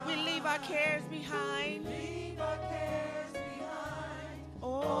our cares behind. Leave our cares behind.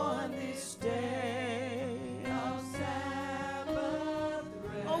 On this day of Sabbath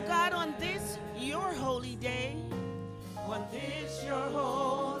rest. Oh God, on this your holy day, On this your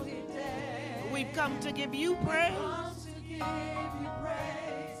holy day. we've come to give you praise. Come to give you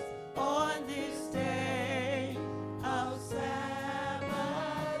praise. On this day Of Sabbath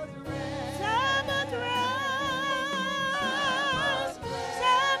rest. Sabbath rest,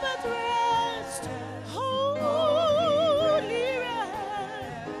 Sabbath rest, holy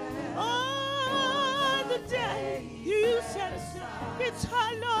rest. On the day you set aside, it's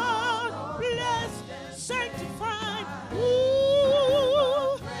hallowed, blessed, sanctified.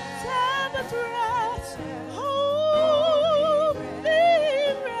 Ooh, Sabbath rest, holy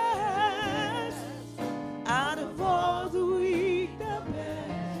rest. Out of all the week, the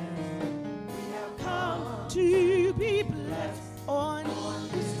best, we have come to be blessed on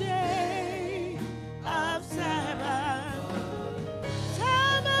this day of Sabbath.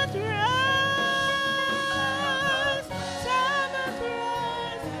 Sabbath rest, Sabbath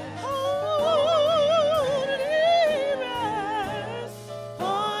rest, holy rest.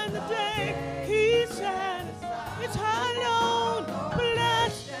 On the day he said, it's hallowed,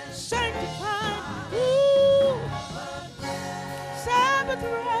 blessed, sanctified. Ooh, Sabbath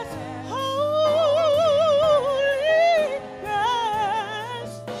rest, holy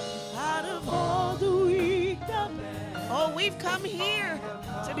rest. Out of all the week, the best. Oh, we've come here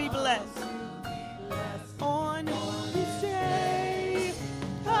to be blessed. On this day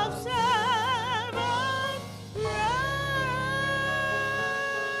of Sabbath rest.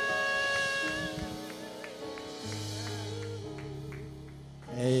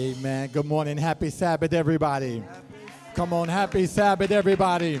 Amen. Good morning. Happy Sabbath, everybody. Come on, happy Sabbath,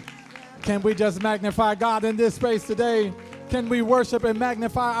 everybody. Can we just magnify God in this space today? Can we worship and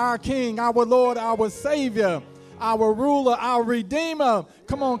magnify our King, our Lord, our Savior, our ruler, our Redeemer?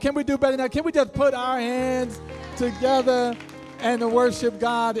 Come on, can we do better than that? Can we just put our hands together and worship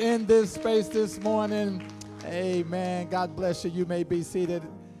God in this space this morning? Amen. God bless you. You may be seated.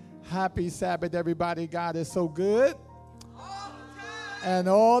 Happy Sabbath, everybody. God is so good. And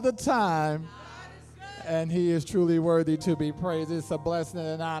all the time. And he is truly worthy to be praised. It's a blessing and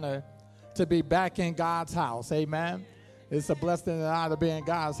an honor to be back in God's house. Amen. It's a blessing and an honor to be in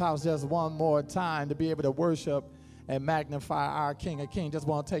God's house just one more time, to be able to worship and magnify our King of Kings. Just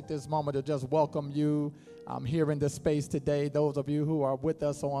want to take this moment to just welcome you here in this space today. Those of you who are with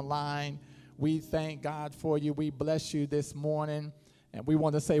us online, we thank God for you. We bless you this morning. And we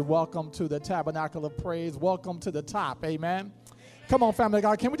want to say welcome to the Tabernacle of Praise. Welcome to the top. Amen. Come on, family of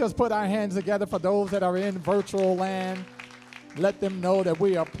God, can we just put our hands together for those that are in virtual land? Let them know that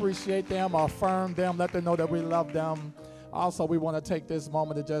we appreciate them, affirm them, let them know that we love them. Also, we want to take this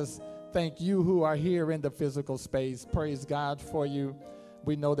moment to just thank you who are here in the physical space. Praise God for you.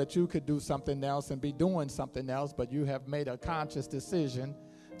 We know that you could do something else and be doing something else, but you have made a conscious decision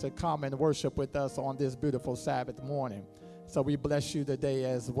to come and worship with us on this beautiful Sabbath morning. So we bless you today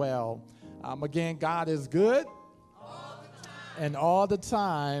as well. Again, God is good. And all the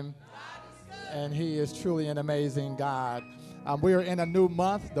time, and he is truly an amazing God. We are in a new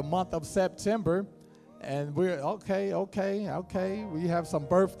month, the month of September, and we're, okay. We have some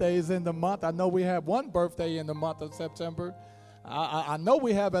birthdays in the month. I know we have one birthday in the month of September. I know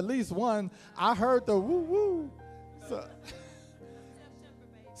we have at least one. I heard the woo-woo. So,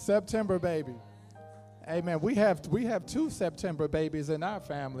 September baby. Amen. We have two September babies in our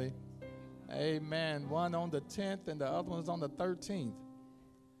family. Amen. One on the 10th and the other one's on the 13th.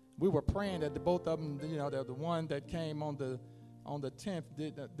 We were praying that both of them, the one that came on the 10th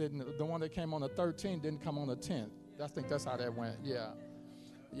didn't. The one that came on the 13th didn't come on the 10th. I think that's how that went. Yeah,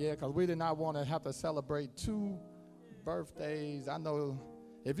 because we did not want to have to celebrate two birthdays. I know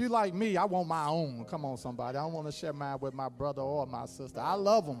if you like me, I want my own. Come on, somebody. I don't want to share mine with my brother or my sister. I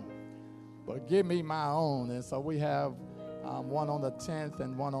love them, but give me my own. And so we have one on the 10th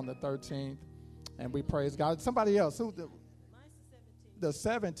and one on the 13th, and we praise God. Somebody else, who? The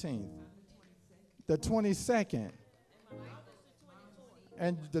 17th, the 22nd,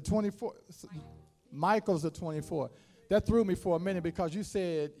 and the 24th. Michael's the 24th. That threw me for a minute because you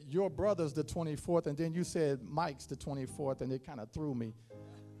said your brother's the 24th, and then you said Mike's the 24th, and it kind of threw me.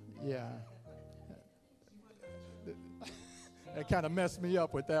 Yeah. It kind of messed me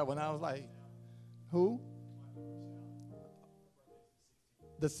up with that one. I was like, who?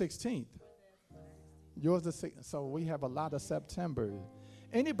 The 16th. Yours the 16th. So we have a lot of September.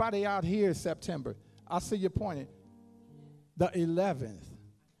 Anybody out here September? I see you pointing. The 11th.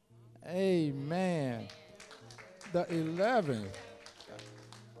 Amen. The 11th.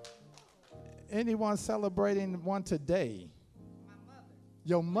 Anyone celebrating one today? My mother.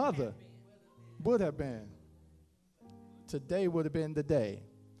 Your mother would have been. Today would have been the day.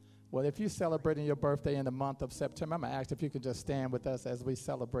 Well, if you're celebrating your birthday in the month of September, I'm going to ask if you could just stand with us as we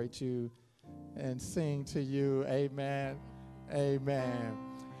celebrate you and sing to you. Amen. Amen.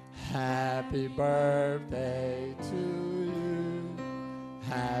 Happy birthday to you.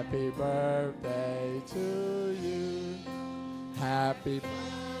 Happy birthday to you. Happy birthday.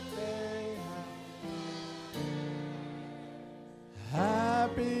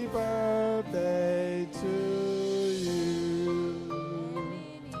 Happy birthday to you.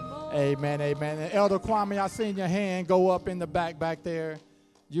 Amen, amen. And Elder Kwame, I seen your hand go up in the back there.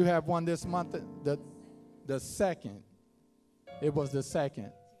 You have one this month, the second. It was the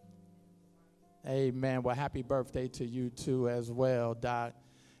second. Amen. Well, happy birthday to you too as well, Doc.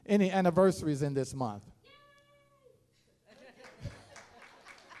 Any anniversaries in this month?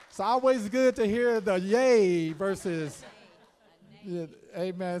 It's always good to hear the yay versus, yeah,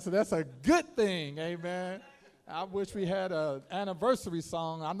 amen. So that's a good thing, amen. I wish we had an anniversary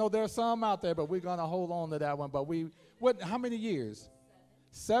song. I know there's some out there, but we're going to hold on to that one. But how many years?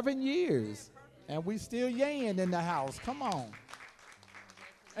 7 years. And we still yaying in the house. Come on.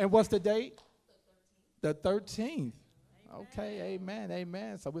 And what's the date? The 13th. Okay, amen,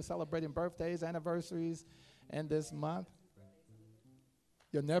 amen. So we're celebrating birthdays, anniversaries in this month.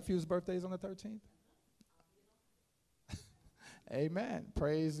 Your nephew's birthday is on the 13th? Amen.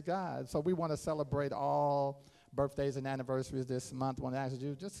 Praise God. So we want to celebrate all birthdays and anniversaries this month. I want to ask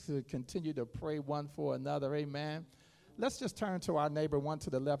you just to continue to pray one for another. Amen. Let's just turn to our neighbor, one to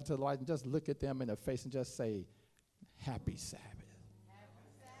the left, to the right, and just look at them in the face and just say, Happy Sabbath.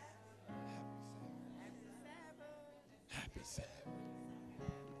 Happy Sabbath.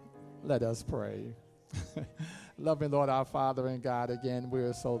 Let us pray. Loving Lord, our Father and God, again, we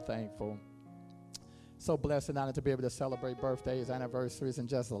are so thankful. So blessed and honored to be able to celebrate birthdays, anniversaries, and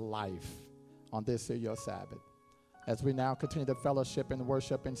just life on this here, your Sabbath. As we now continue to fellowship and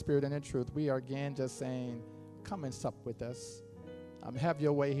worship in spirit and in truth, we are again just saying, come and sup with us. Have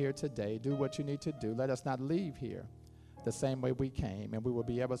your way here today. Do what you need to do. Let us not leave here the same way we came, and we will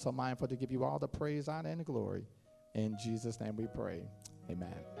be ever so mindful to give you all the praise, honor, and glory. In Jesus' name we pray.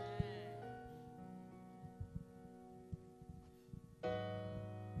 Amen.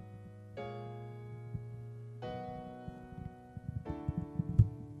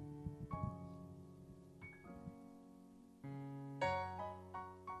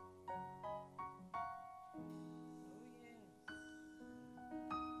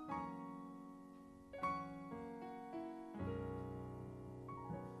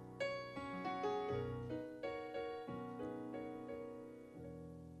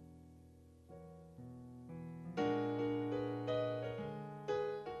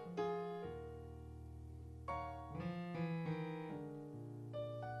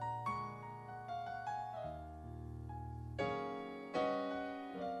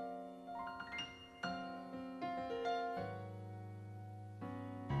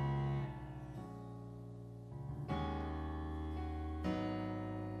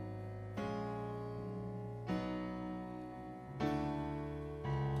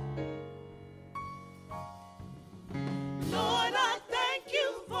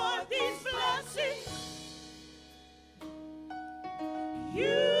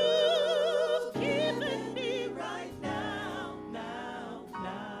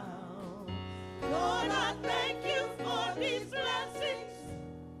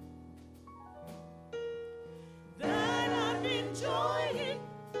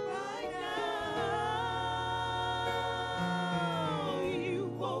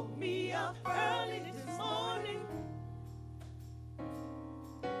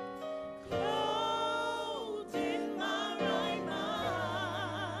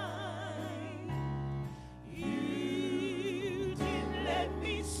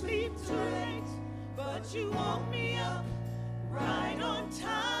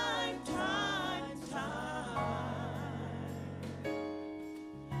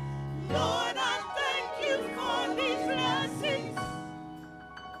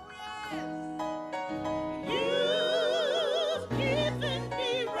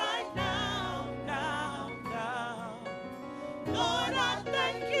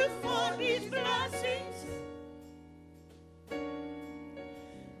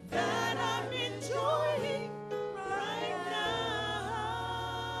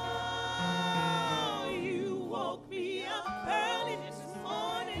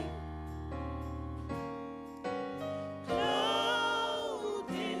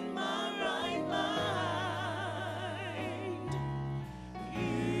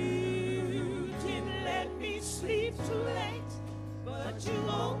 but you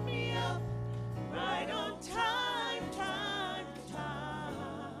woke me up right on time, time, time.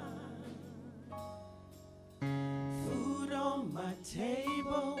 Food on my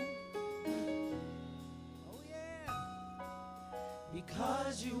table. Oh yeah.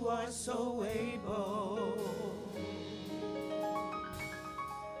 Because you are so able.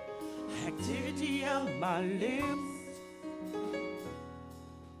 Activity of my limbs.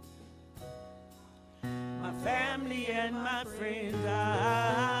 My family and my friends,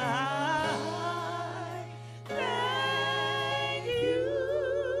 I thank you.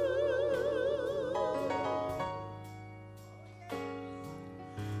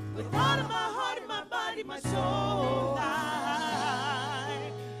 With all of my heart and my body, my soul,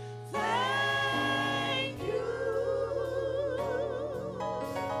 I thank you.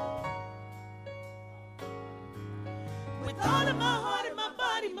 With all of my heart and my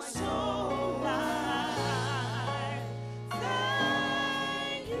body, my soul, I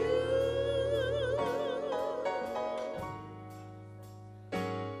thank you.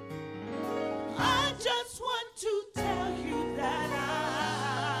 I just want to tell you that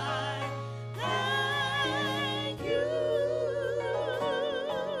I thank you.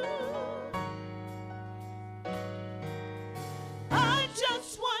 I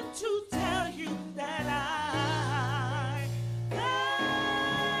just want to tell you that I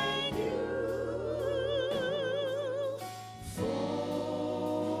thank you for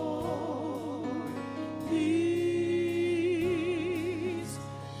these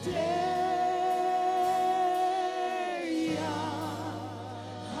days.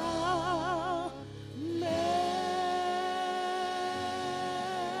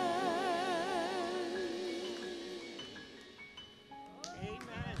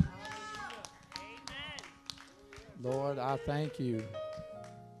 Amen. Amen. Lord, I thank you.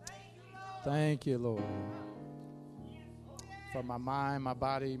 Thank you, Lord, for my mind, my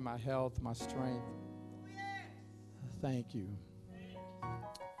body, my health, my strength. Thank you.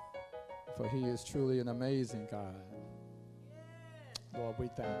 For he is truly an amazing God. Lord, we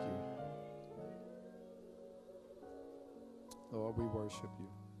thank you. Lord, we worship you.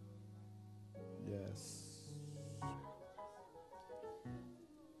 Yes.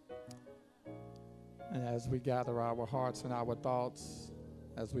 And as we gather our hearts and our thoughts,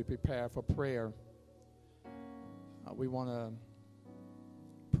 as we prepare for prayer, we want to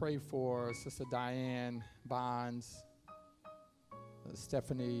pray for Sister Diane Bonds,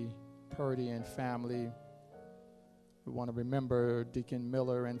 Stephanie Purdy and family. We want to remember Deacon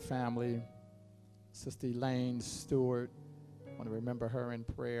Miller and family, Sister Elaine Stewart. We want to remember her in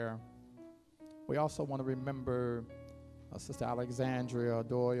prayer. We also want to remember Sister Alexandria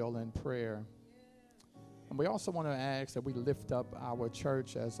Doyle in prayer. And we also want to ask that we lift up our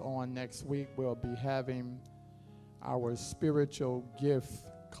church, as on next week we'll be having our spiritual gift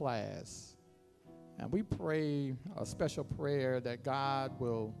class. And we pray a special prayer that God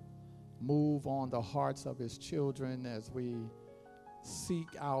will move on the hearts of his children as we seek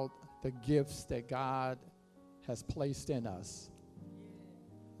out the gifts that God has placed in us.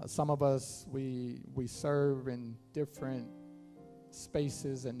 Some of us, we serve in different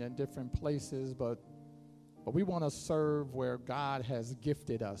spaces and in different places, but we want to serve where God has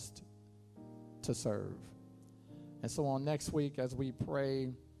gifted us to serve. And so on next week, as we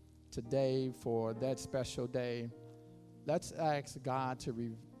pray today for that special day, let's ask God to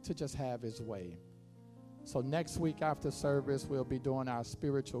just have his way. So next week after service, we'll be doing our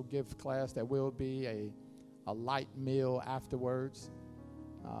spiritual gift class. There will be a light meal afterwards.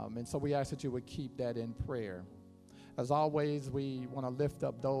 And so we ask that you would keep that in prayer. As always, we want to lift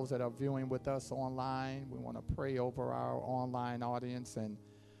up those that are viewing with us online. We want to pray over our online audience. And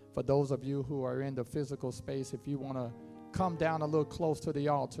for those of you who are in the physical space, if you want to come down a little close to the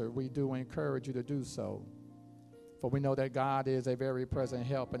altar, we do encourage you to do so. For we know that God is a very present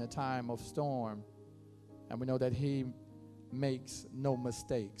help in a time of storm. And we know that he makes no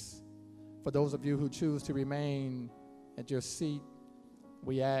mistakes. For those of you who choose to remain at your seat,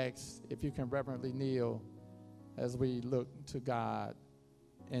 we ask if you can reverently kneel as we look to God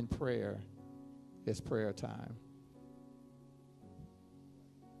in prayer. It's prayer time.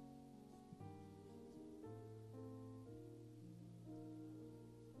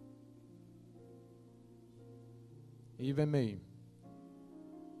 Even me.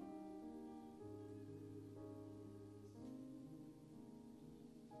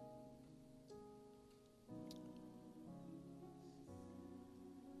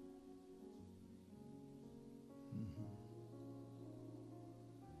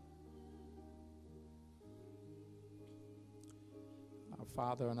 Our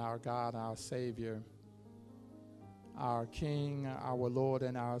Father and our God, our Savior, our King, our Lord,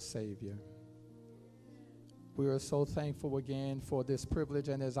 and our Savior. We are so thankful again for this privilege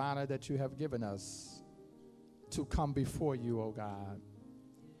and this honor that you have given us to come before you, oh God.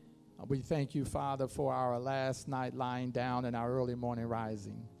 We thank you, Father, for our last night lying down and our early morning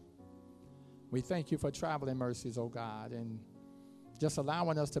rising. We thank you for traveling mercies, oh God, and just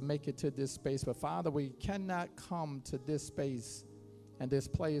allowing us to make it to this space. But Father, we cannot come to this space and this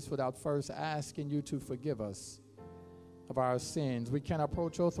place without first asking you to forgive us of our sins. We can't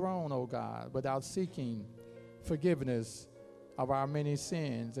approach your throne, oh God, without seeking forgiveness of our many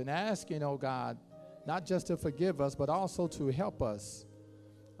sins and asking, oh God, not just to forgive us, but also to help us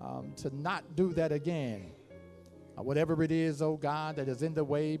to not do that again. Whatever it is, oh God, that is in the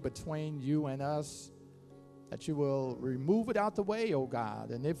way between you and us, that you will remove it out the way, oh God.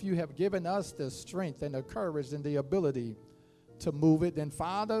 And if you have given us the strength and the courage and the ability to move it, then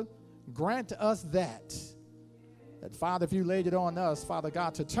Father, grant us that. That Father, if you laid it on us, Father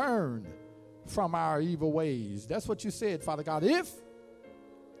God, to turn from our evil ways. That's what you said, Father God. If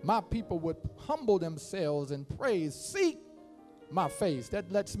my people would humble themselves and pray, seek my face.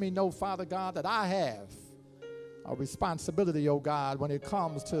 That lets me know, Father God, that I have a responsibility, oh God, when it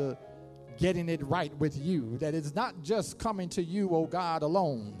comes to getting it right with you. That it's not just coming to you, oh God,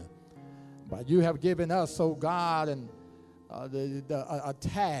 alone, but you have given us, oh God, and a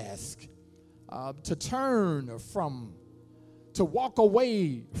task to turn from, to walk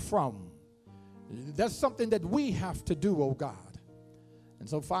away from. That's something that we have to do, oh God. And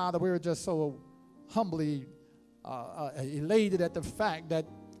so, Father, we're just so humbly elated at the fact that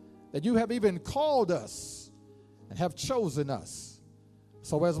you have even called us and have chosen us.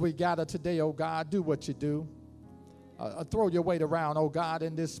 So as we gather today, oh God, do what you do. Throw your weight around, oh God,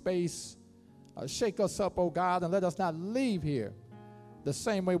 in this space. Shake us up, oh God, and let us not leave here the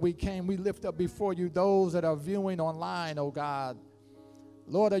same way we came. We lift up before you those that are viewing online, oh God.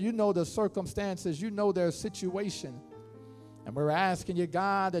 Lord, you know the circumstances. You know their situation. And we're asking you,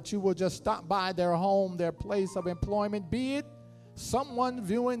 God, that you will just stop by their home, their place of employment, be it someone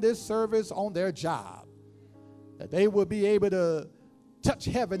viewing this service on their job, that they will be able to touch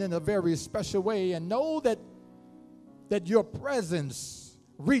heaven in a very special way and know that your presence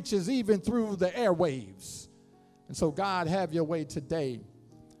reaches even through the airwaves. And so, God, have your way today.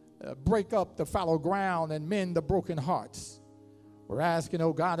 Break up the fallow ground and mend the broken hearts. We're asking,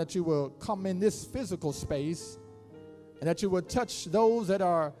 oh God, that you will come in this physical space and that you will touch those that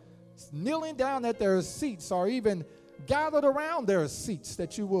are kneeling down at their seats or even gathered around their seats,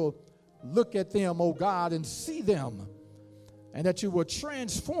 that you will look at them, oh God, and see them, and that you will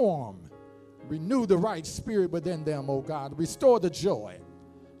transform, renew the right spirit within them, oh God, restore the joy,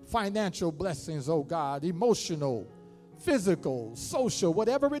 financial blessings, oh God, emotional, physical, social,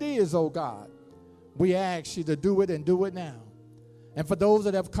 whatever it is, oh God. We ask you to do it and do it now. And for those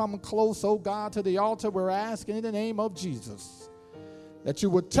that have come close, oh God, to the altar, we're asking in the name of Jesus that you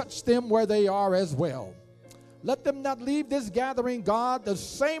would touch them where they are as well. Let them not leave this gathering, God, the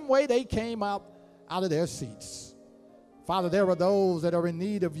same way they came out of their seats. Father, there are those that are in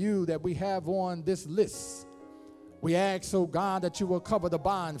need of you that we have on this list. We ask, oh God, that you will cover the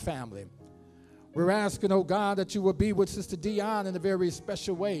Bond family. We're asking, oh God, that you will be with Sister Dion in a very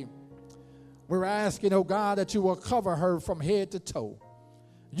special way. We're asking, oh God, that you will cover her from head to toe.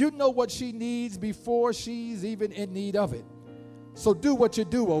 You know what she needs before she's even in need of it. So do what you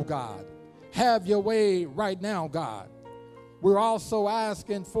do, oh God. Have your way right now, God. We're also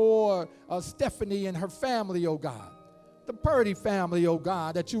asking for Stephanie and her family, oh God. The Purdy family, oh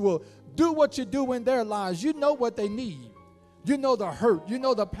God, that you will do what you do in their lives. You know what they need. You know the hurt. You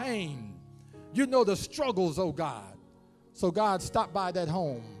know the pain. You know the struggles, oh God. So God, stop by that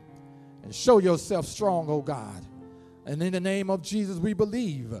home and show yourself strong, oh God. And in the name of Jesus, we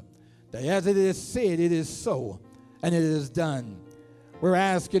believe that as it is said, it is so, and it is done. We're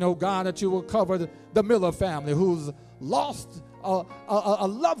asking, oh God, that you will cover the Miller family who's lost a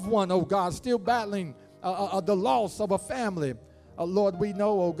loved one, oh God, still battling the loss of a family. Lord, we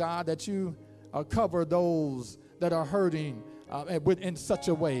know, oh God, that you cover those that are hurting in such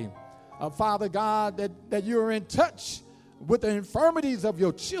a way. Father God, that you're in touch with the infirmities of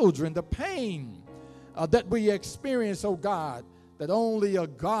your children, the pain that we experience, oh God, that only a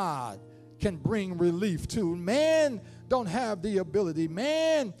God can bring relief to. Man don't have the ability.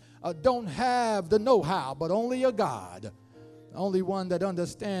 Man don't have the know-how, but only a God, only one that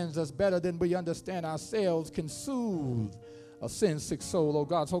understands us better than we understand ourselves, can soothe a sin-sick soul, oh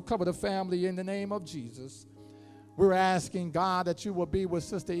God. So cover the family in the name of Jesus. We're asking, God, that you will be with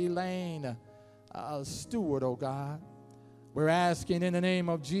Sister Elaine Stewart, oh God. We're asking in the name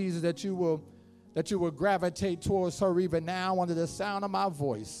of Jesus that you will that you will gravitate towards her even now under the sound of my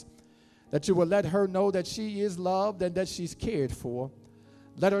voice, that you will let her know that she is loved and that she's cared for.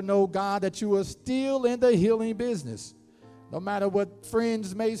 Let her know, God, that you are still in the healing business. No matter what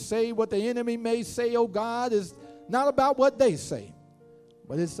friends may say, what the enemy may say, oh God, is not about what they say,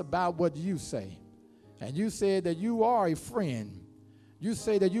 but it's about what you say. And you said that you are a friend. You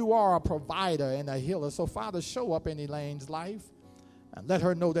say that you are a provider and a healer. So, Father, show up in Elaine's life and let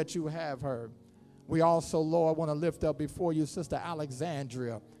her know that you have her. We also, Lord, want to lift up before you Sister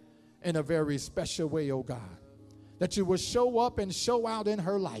Alexandria in a very special way, oh God, that you will show up and show out in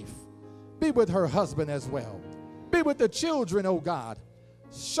her life. Be with her husband as well. Be with the children, oh God.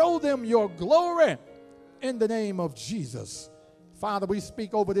 Show them your glory in the name of Jesus. Father, we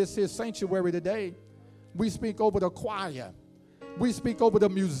speak over this here sanctuary today. We speak over the choir. We speak over the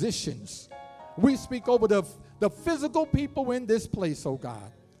musicians. We speak over the physical people in this place, oh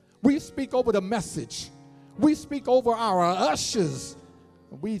God. We speak over the message. We speak over our ushers.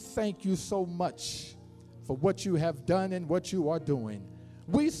 We thank you so much for what you have done and what you are doing.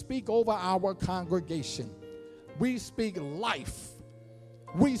 We speak over our congregation. We speak life.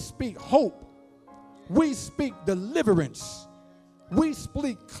 We speak hope. We speak deliverance. We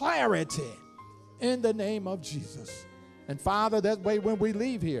speak clarity in the name of Jesus. And Father, that way when we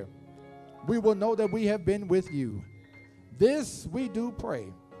leave here, we will know that we have been with you. This we do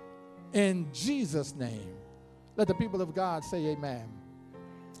pray in Jesus' name. Let the people of God say amen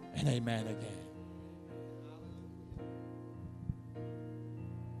and amen again.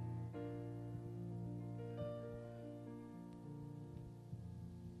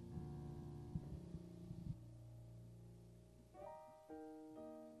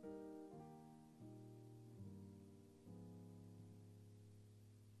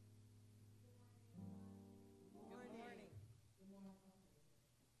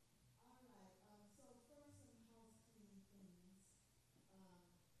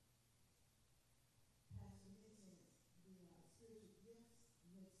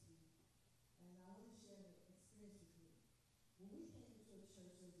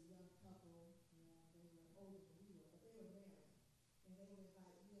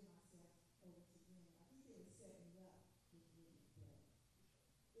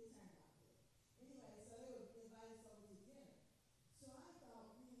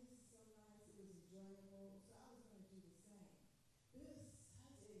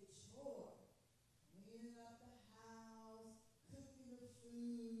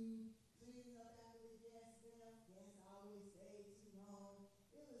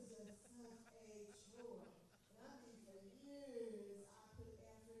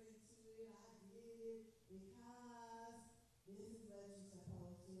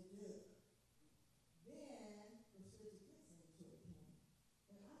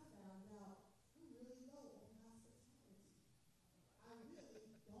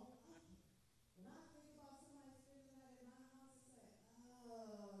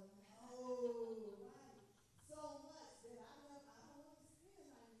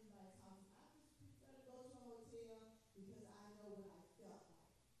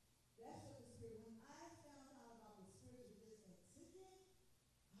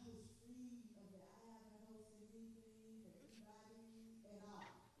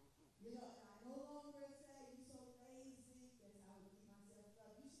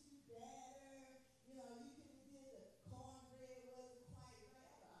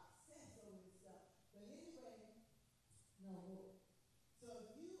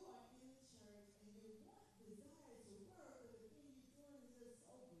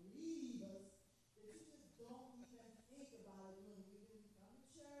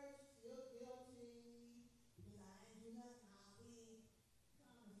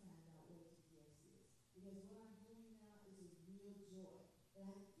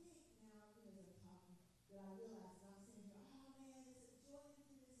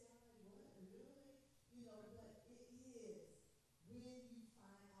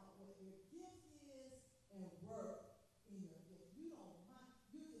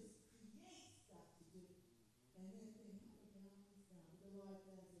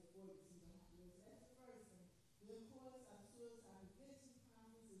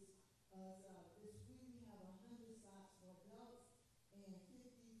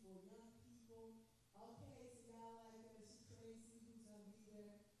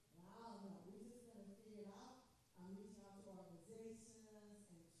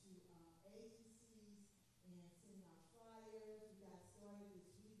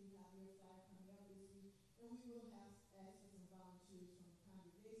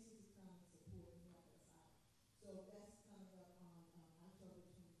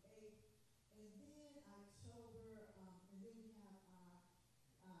 then we have our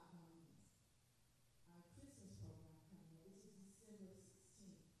Christmas program coming up, which is December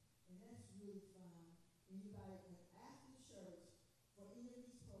 16th. And that's really fun. Anybody can after church for any of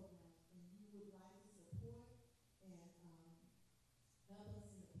these programs, and you would like to support and help us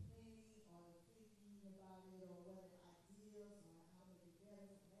in the planning or the thinking about it, or whether ideas or how to be better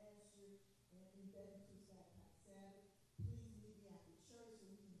from last year and be better to Sabbath, please meet me after church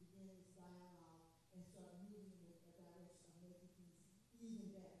so we can begin this dialogue and start moving in the direction of making things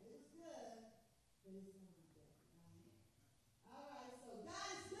even better. It was good, but it's going to be better. All right, so God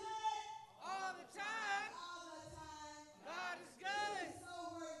is good. All the time. All the time. God is good. He's so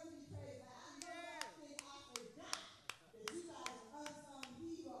worthy to be praised. I know I think I forgot that you guys are unsung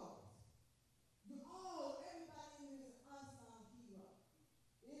heroes. Everybody in here is an unsung hero.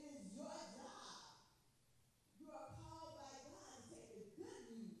 It is your job. You are called by God to take the good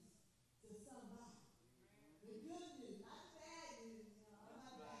news to somebody. The good news, not the bad news. I'm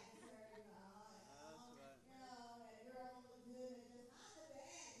not bad, sir. That girl looked good. And just not the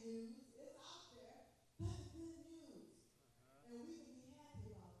bad news. It's out there, but the good news. And we can be happy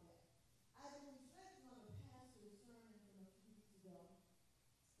about that. I've been reflecting on a pastor's sermon from a few weeks ago,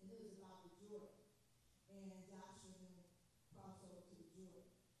 and it was about the Jordan. And Joshua then crossed over to the Jordan.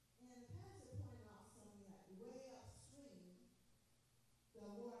 And the pastor pointed out something like way upstream, the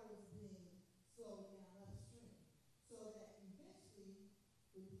water was being slowed down upstream, so that eventually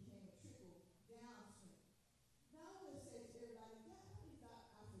it became a trickle downstream. Now I want to say to everybody, God, how many thought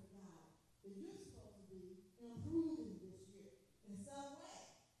I forgot that you're supposed to be improving this year in some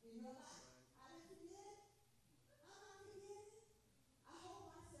way in your life? I didn't forget it. I'm not forgetting it. I hold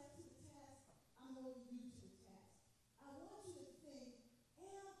myself to the task. I'm holding you to the task. I want you to think,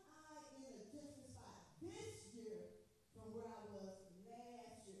 am I in a different spot this year from where I was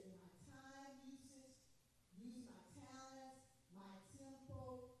last year in my time usage, using my talents, my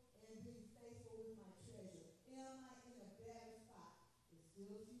tempo, and being faithful with my treasure? Am I in a better spot? It's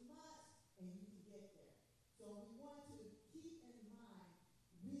still a few months, and you can get there. So we want to keep in mind,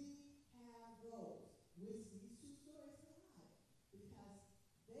 we have goals, which these two stories provide, because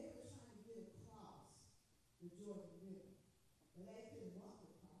they were trying to get across the Jordan River, but they couldn't walk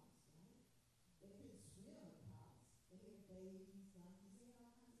across, right? They couldn't swim across. They had babies, donkeys, they had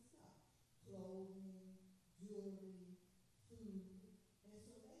all kinds of stuff. Clothing, jewelry, food. And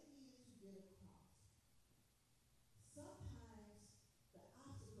so they needed to get across. Sometimes the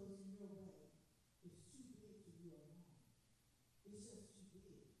obstacles in your way is too big for you alone. It's just too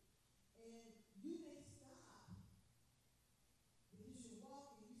big. And you may stop because you're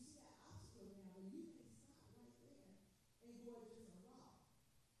walking, you see that obstacle now, and you may stop right there and go a different route.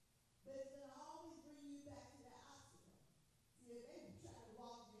 But it's going to always bring you back to that obstacle. See, if they try to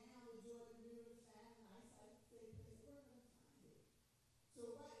walk down the Jordan River fast and nice, like safe place, we're going to find it.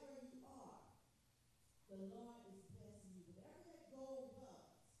 So right where you are, the Lord is blessing you. Whatever that goal was,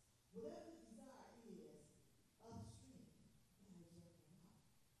 whatever the desire is, upstream, God is working out.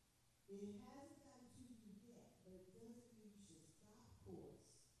 It hasn't gotten to you yet, but it doesn't mean you should stop course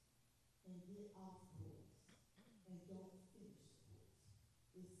and get off course and don't finish the course.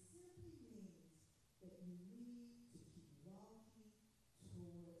 It simply means that you need to keep walking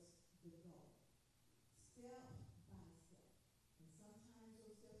towards the goal, step by step. And sometimes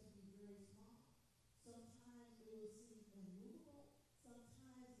those steps will be very small. Sometimes it will seem immovable.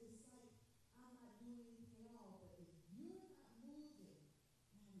 Sometimes it's like, I'm not doing anything at all. But if you're not moving,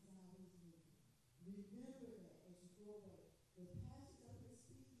 God is always moving. Remember that as you go away. The pastor's up here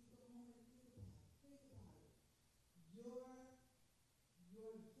speaking, go home and think about it. Think about it. Your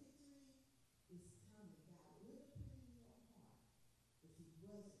victory is coming. God would have put it in your heart if he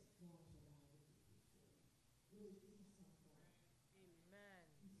wasn't going to allow it to be for you. Really think about that. Amen.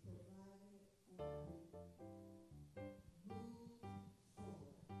 He's provided for you. Move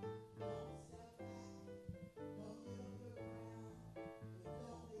forward. Don't step back. Don't get on your ground. And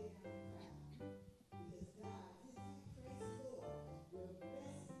don't lay down the ground. Because God, praise the Lord, your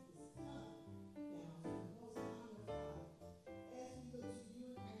blessing is coming down from the Most High your Father.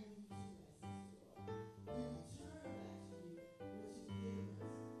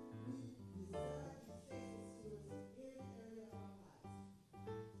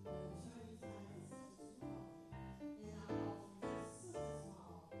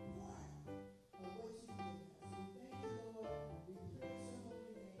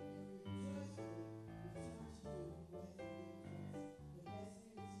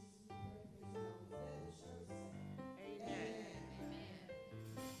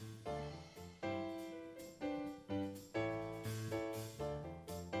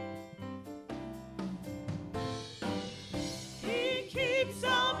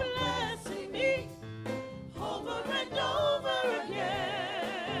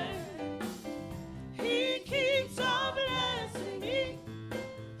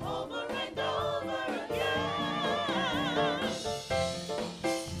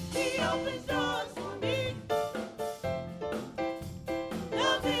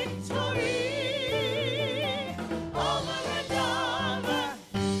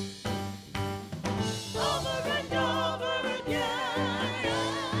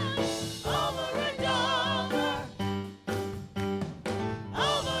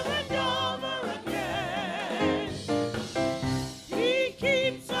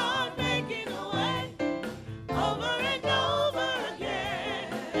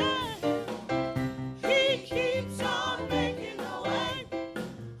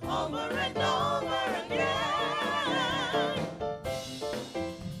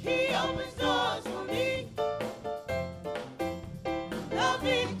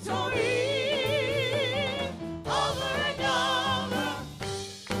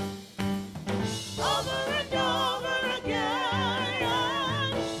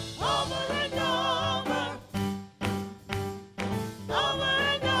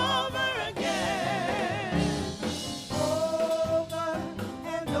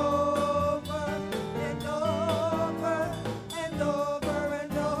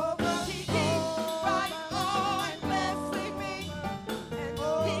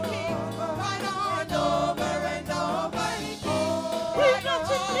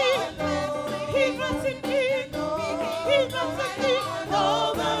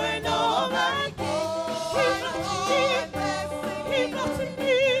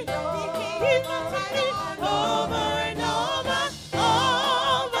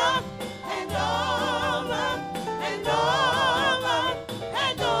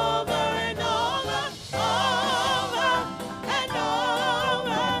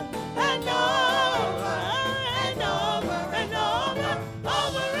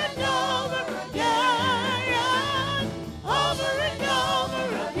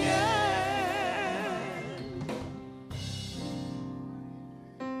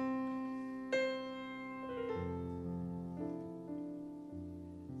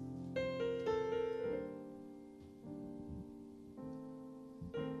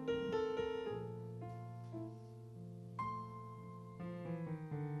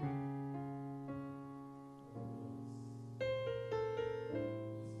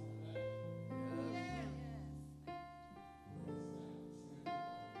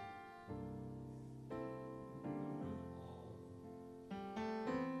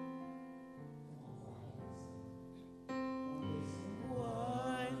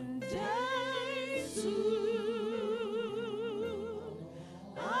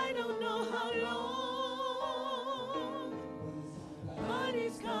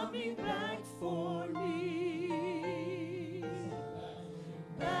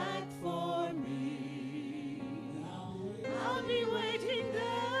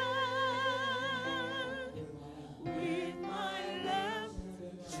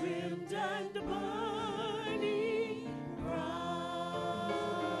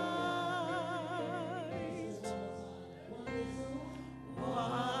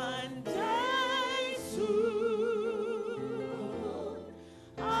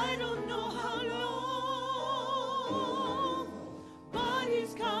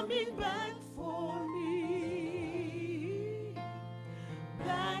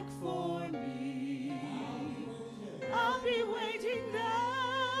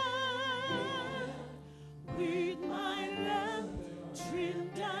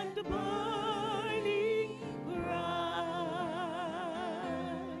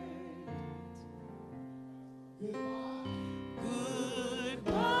 Goodbye,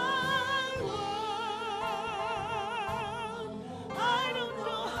 world. I don't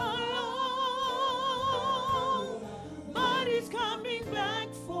know how long, but it's coming back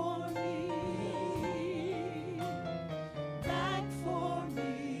for me. Back for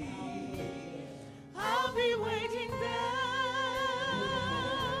me. I'll be waiting there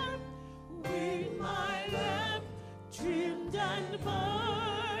with my lamp trimmed and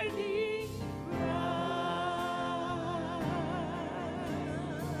burning bright.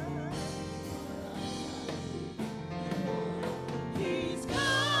 He's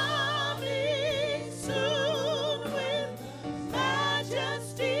coming soon with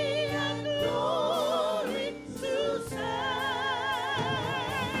majesty and glory to say,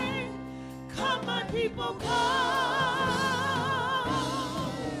 come my people, come.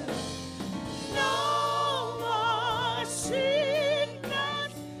 No more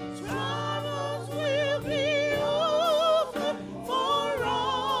sickness, troubles will be over, for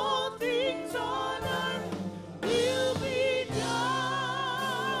all things on earth will be done.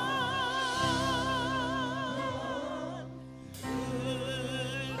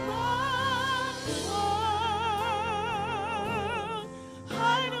 Goodbye, world.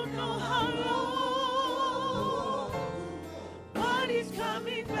 I don't know how long, but he's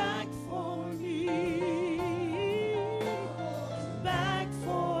coming back for me. Back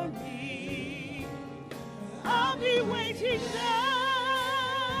for me. I'll be waiting there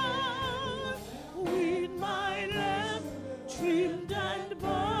with my lamp trimmed and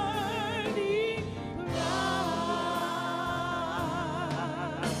burning bright.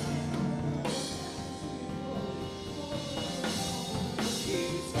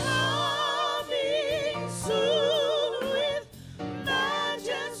 He's coming soon with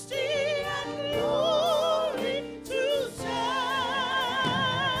majesty and glory to say,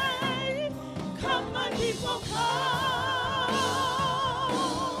 come my people, come.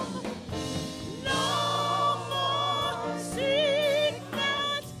 No more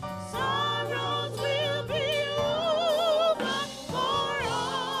sickness, sorrows will be over, for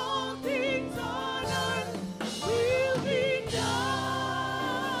all things on earth will be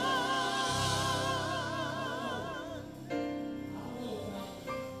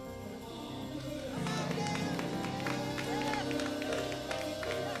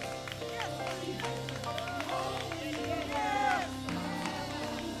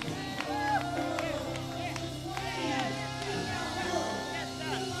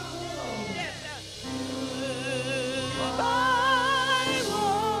Goodbye, world.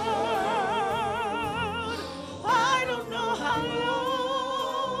 I don't know how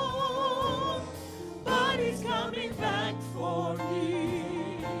long, but he's coming back for me.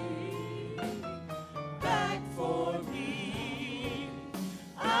 Back for me.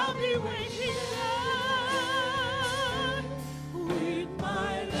 I'll be waiting there with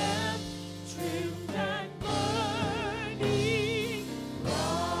my lamp trimmed and burning bright.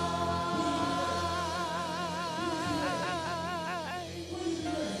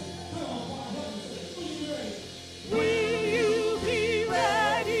 Will you be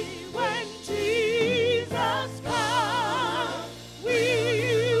ready when Jesus comes? Will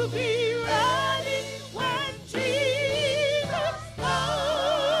you be ready when Jesus comes?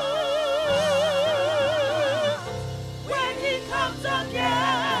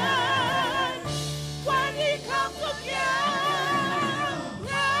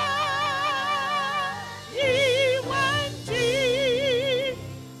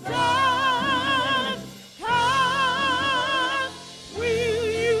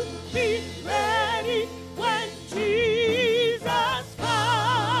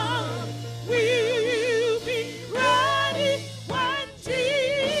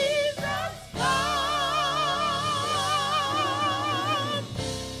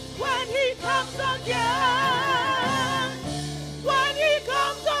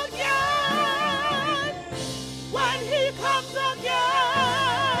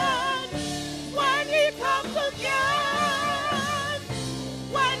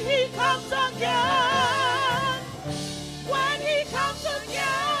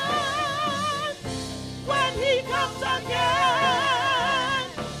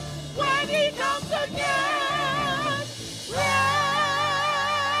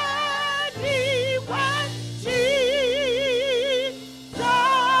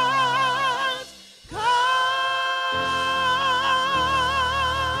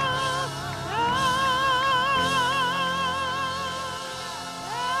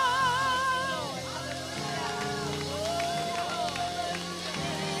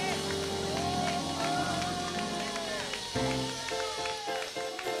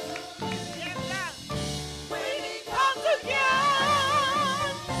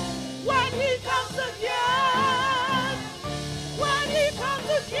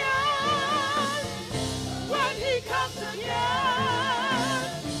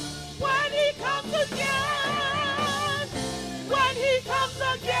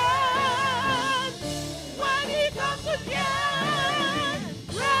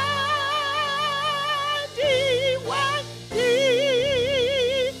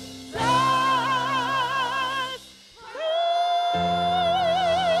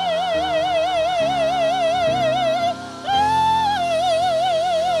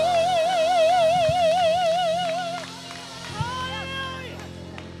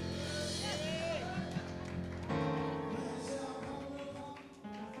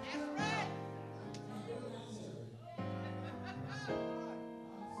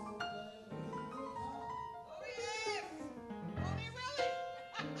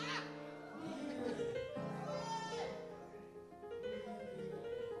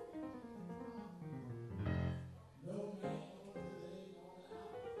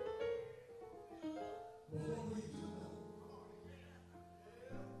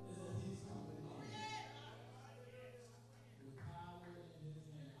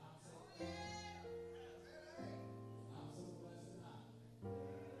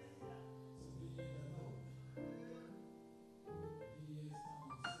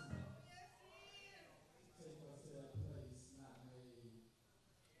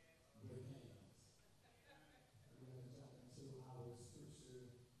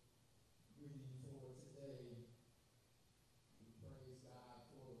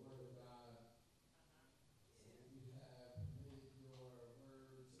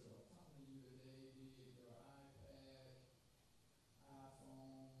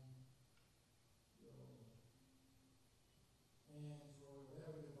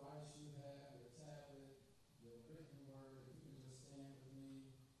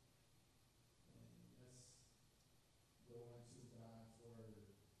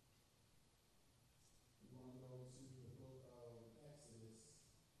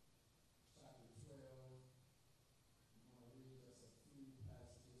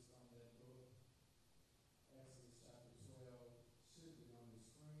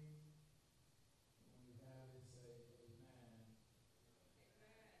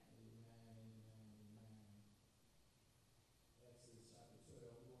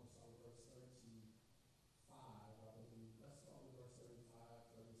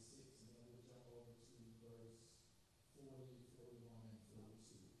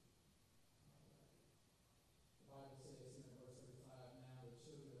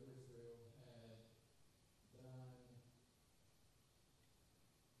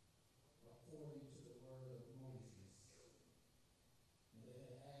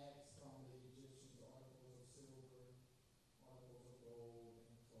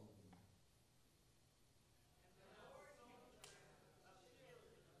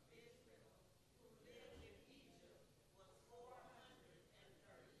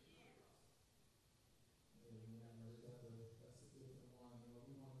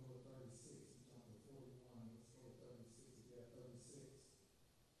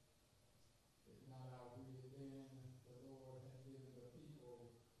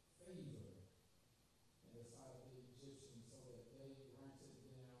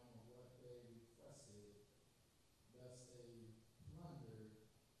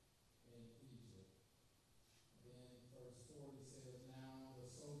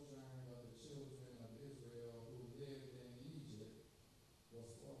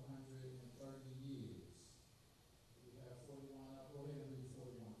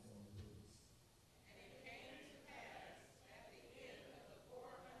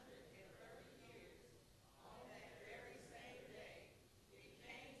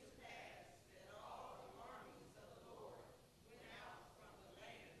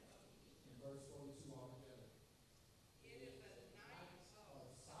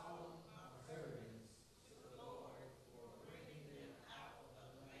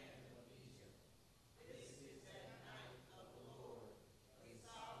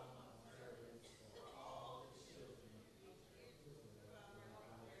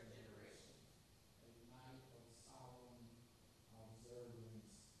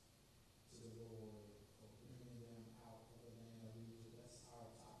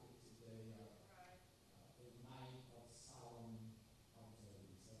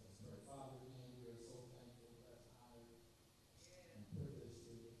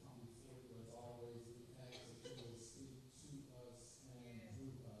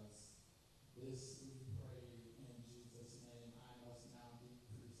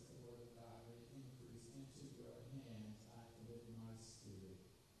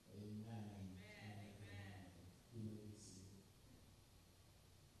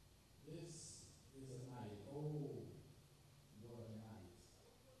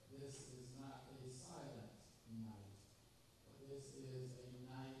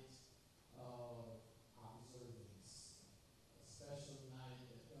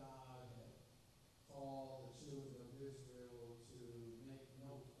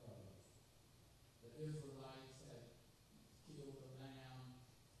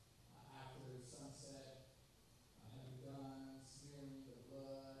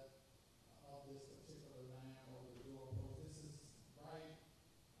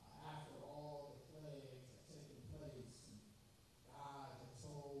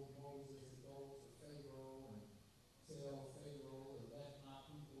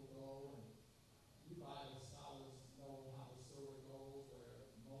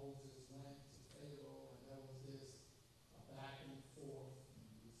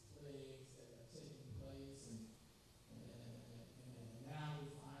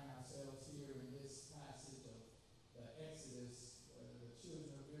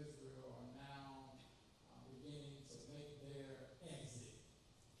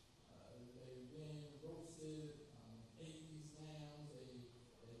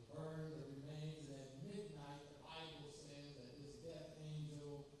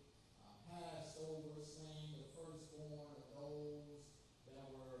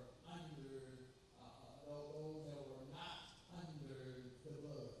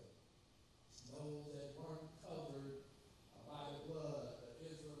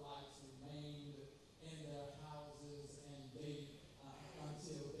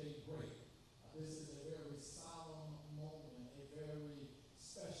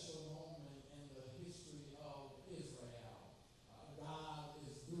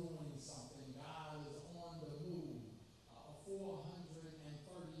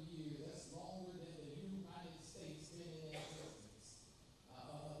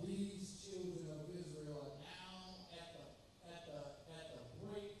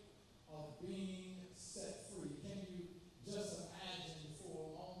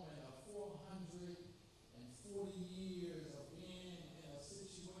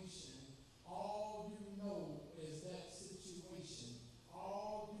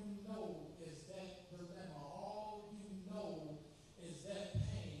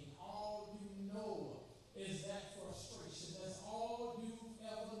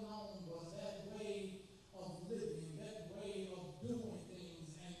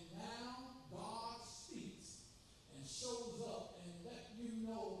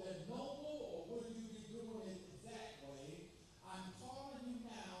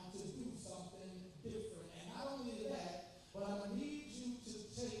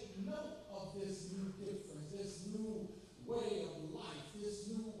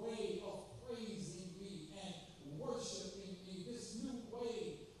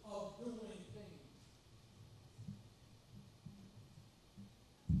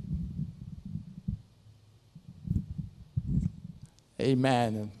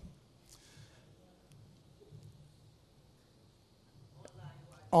 Amen.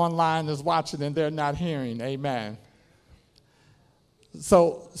 Online is watching and they're not hearing. Amen.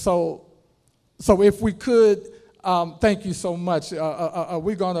 So if we could, thank you so much.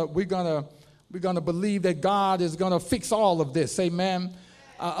 We're gonna believe that God is gonna fix all of this. Amen.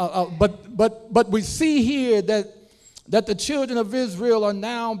 But we see here that the children of Israel are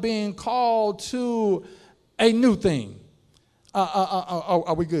now being called to a new thing.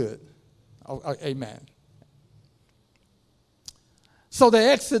 Are we good? Amen. So the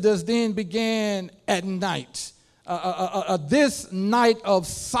Exodus then began at night. This night of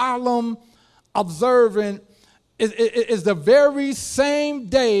solemn observant is the very same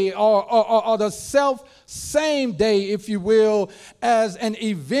day or the same day, if you will, as an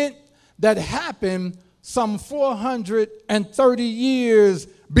event that happened some 430 years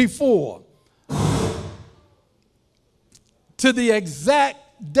before. To the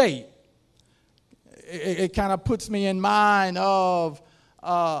exact date, it kind of puts me in mind of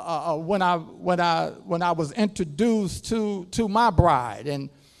when I was introduced to my bride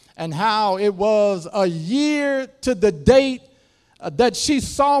and how it was a year to the date that she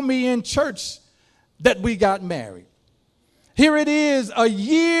saw me in church that we got married. Here it is, a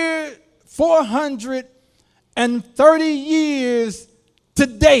year, 430 years to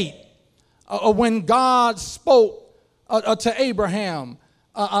date when God spoke to Abraham.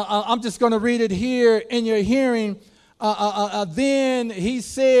 I'm just going to read it here in your hearing. Then he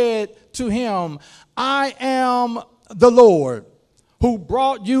said to him, I am the Lord who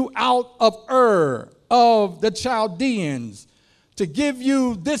brought you out of Ur of the Chaldeans to give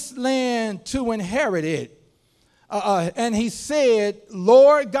you this land to inherit it. And he said,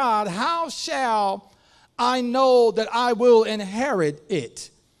 Lord God, how shall I know that I will inherit it?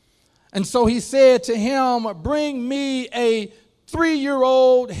 And so he said to him, bring me a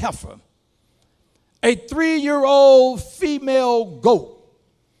 3-year-old heifer, a 3-year-old female goat,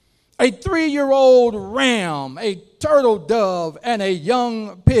 a 3-year-old ram, a turtle dove, and a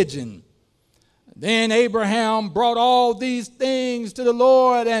young pigeon. Then Abraham brought all these things to the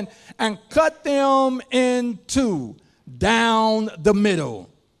Lord and cut them in two down the middle.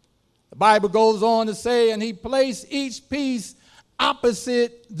 The Bible goes on to say, and he placed each piece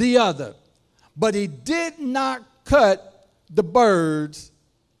opposite the other, but he did not cut the birds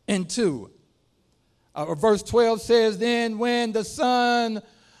in two. Verse 12 says, then when the sun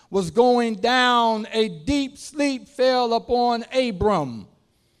was going down, a deep sleep fell upon Abram.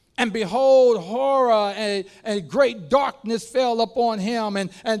 And behold, horror and great darkness fell upon him.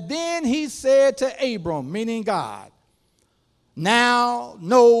 And then he said to Abram, meaning God, now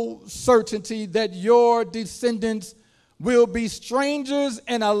know certainty that your descendants will be strangers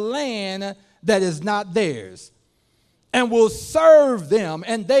in a land that is not theirs, and will serve them,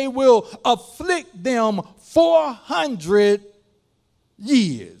 and they will afflict them 400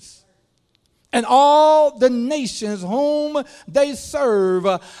 years. And all the nations whom they serve,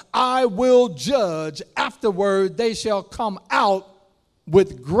 I will judge. Afterward, they shall come out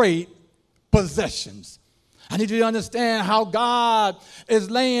with great possessions. I need you to understand how God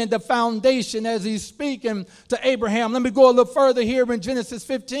is laying the foundation as he's speaking to Abraham. Let me go a little further here in Genesis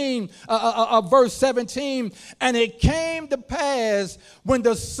 15, verse 17. And it came to pass when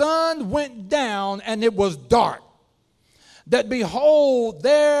the sun went down and it was dark, that behold,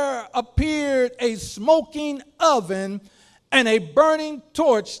 there appeared a smoking oven and a burning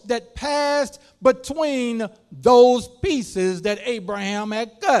torch that passed between those pieces that Abraham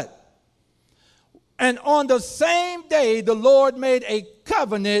had cut. And on the same day, the Lord made a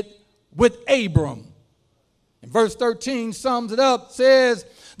covenant with Abram. And verse 13 sums it up, says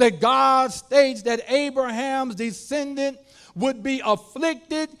that God states that Abraham's descendant would be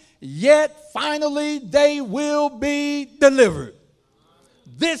afflicted, yet finally they will be delivered.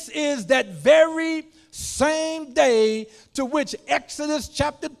 This is that very same day to which Exodus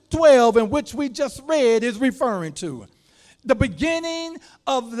chapter 12, in which we just read, is referring to. The beginning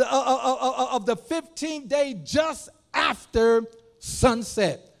of the 15th day just after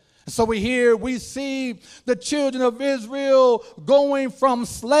sunset. So we see the children of Israel going from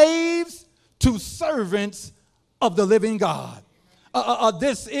slaves to servants of the living God.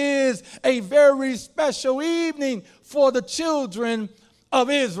 This is a very special evening for the children of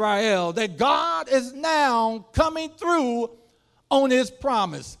Israel, that God is now coming through on his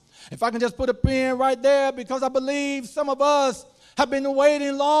promise. If I can just put a pin right there, because I believe some of us have been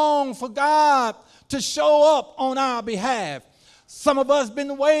waiting long for God to show up on our behalf. Some of us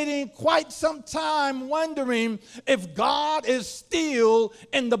been waiting quite some time, wondering if God is still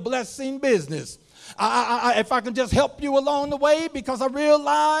in the blessing business. If I can just help you along the way, because I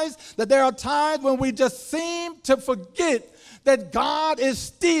realize that there are times when we just seem to forget that God is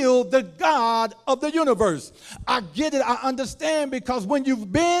still the God of the universe. I get it. I understand, because when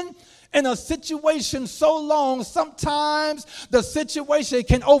you've been in a situation so long, sometimes the situation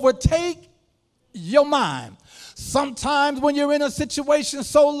can overtake your mind. Sometimes when you're in a situation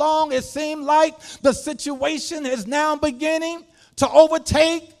so long, it seems like the situation is now beginning to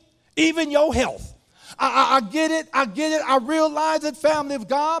overtake even your health. I get it. I realize it, family of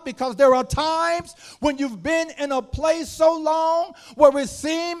God, because there are times when you've been in a place so long where it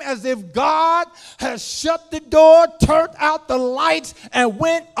seems as if God has shut the door, turned out the lights, and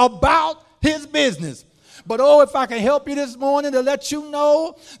went about his business. But oh, if I can help you this morning to let you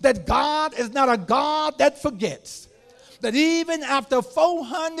know that God is not a God that forgets. That even after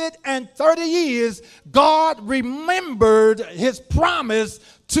 430 years, God remembered his promise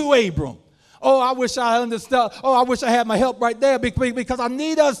to Abram. Oh, I wish I understood. Oh, I wish I had my help right there, because I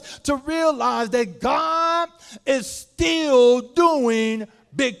need us to realize that God is still doing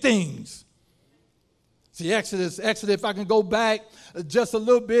big things. See, Exodus, if I can go back just a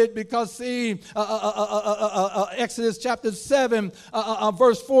little bit, because see, Exodus chapter 7,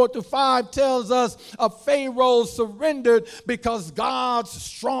 verse 4-5 tells us Pharaoh surrendered because God's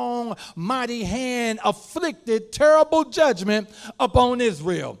strong, mighty hand afflicted terrible judgment upon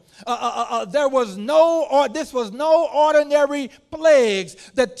Israel. This was no ordinary plagues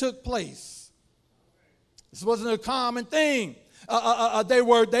that took place. This wasn't a common thing. They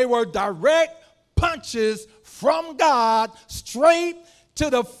were direct punches from God straight to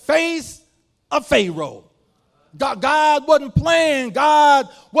the face of Pharaoh. God wasn't playing. God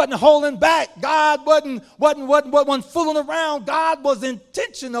wasn't holding back. God wasn't fooling around. God was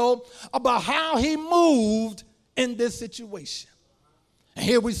intentional about how he moved in this situation. And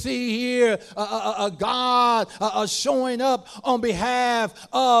here we see God showing up on behalf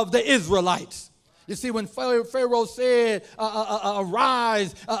of the Israelites. You see, when Pharaoh said,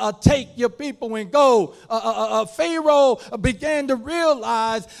 arise, take your people and go, Pharaoh began to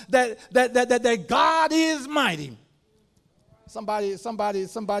realize that God is mighty. Somebody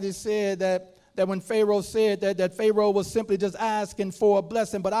said that when Pharaoh said that Pharaoh was simply just asking for a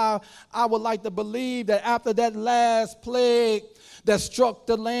blessing. But I would like to believe that after that last plague that struck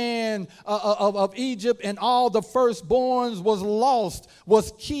the land of Egypt, and all the firstborns was lost,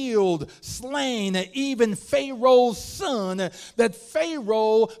 was killed, slain, and even Pharaoh's son, that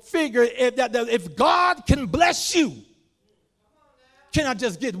Pharaoh figured if God can bless you, can I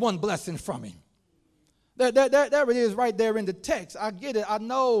just get one blessing from him? There it is right there in the text. I get it. I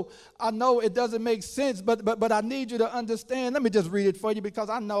know it doesn't make sense, but I need you to understand. Let me just read it for you, because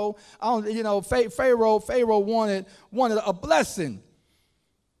Pharaoh wanted a blessing.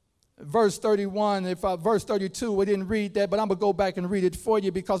 Verse 31, verse 32, we didn't read that, but I'm going to go back and read it for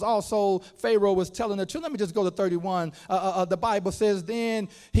you, because also Pharaoh was telling the truth. Let me just go to 31. The Bible says, then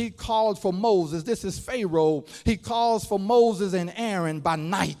he called for Moses. This is Pharaoh. He calls for Moses and Aaron by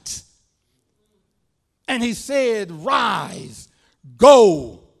night. And he said, rise,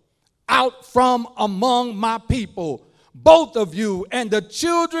 go out from among my people, both of you and the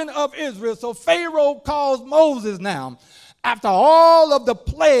children of Israel. So Pharaoh calls Moses now. After all of the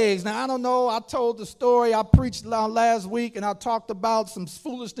plagues, now I don't know, I told the story, I preached last week, and I talked about some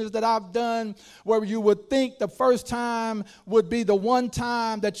foolishness that I've done, where you would think the first time would be the one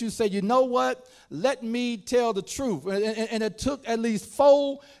time that you say, you know what, let me tell the truth. And it took at least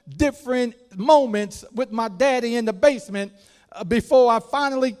 4 different moments with my daddy in the basement before I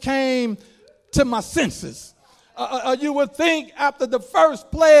finally came to my senses. You would think after the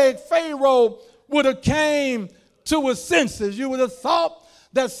first plague, Pharaoh would have came to his senses. You would have thought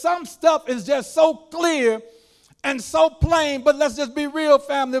that some stuff is just so clear and so plain, but let's just be real,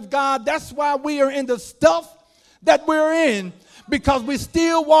 family of God. That's why we are in the stuff that we're in, because we're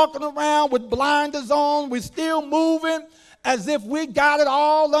still walking around with blinders on. We're still moving as if we got it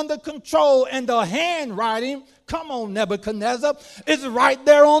all under control, and the handwriting, come on, Nebuchadnezzar, is right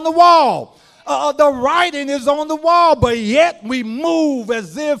there on the wall. The writing is on the wall, but yet we move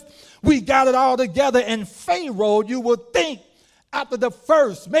as if we got it all together. And Pharaoh, you would think after the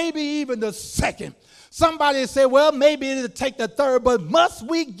first, maybe even the second, somebody say, well, maybe it'll take the third, but must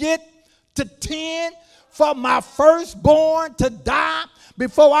we get to 10 for my firstborn to die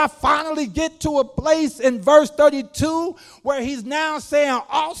before I finally get to a place in verse 32 where he's now saying,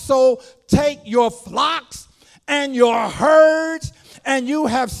 also take your flocks and your herds, and you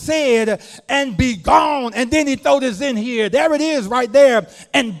have said, and be gone. And then he throw this in here. There it is right there.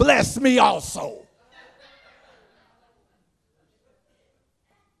 And bless me also.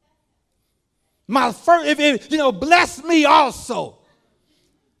 My first, bless me also.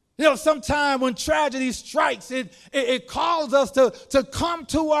 Sometimes when tragedy strikes, it calls us to come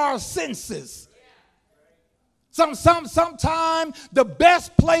to our senses. Sometimes the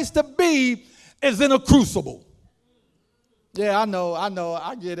best place to be is in a crucible. Yeah, I know,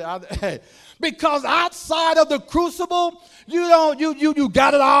 I get it. Because outside of the crucible, you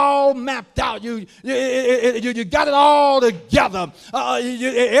got it all mapped out. You got it all together.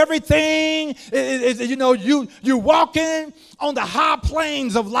 Everything is you walking on the high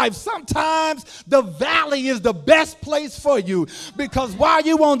plains of life. Sometimes the valley is the best place for you, because while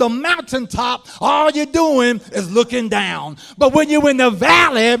you on the mountaintop, all you're doing is looking down. But when you're in the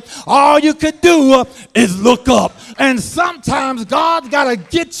valley, all you could do is look up. And sometimes God's got to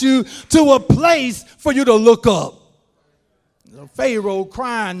get you to a place for you to look up. Pharaoh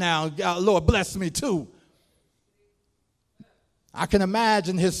crying now, Lord, bless me too. I can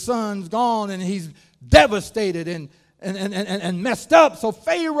imagine his son's gone and he's devastated and messed up. So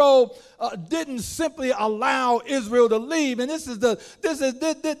Pharaoh didn't simply allow Israel to leave. And this is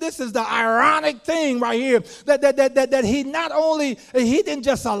the ironic thing right here, that he didn't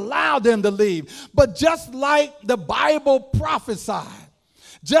just allow them to leave, but just like the Bible prophesied,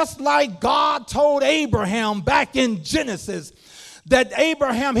 just like God told Abraham back in Genesis, that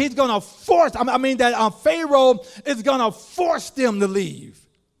Abraham, he's going to force, that Pharaoh is going to force them to leave.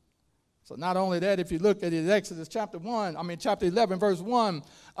 So not only that, if you look at it, Exodus chapter 11, verse 1,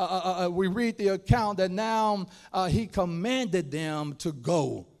 we read the account that now he commanded them to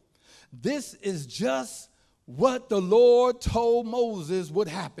go. This is just what the Lord told Moses would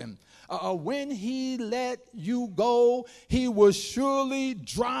happen. When he let you go, he will surely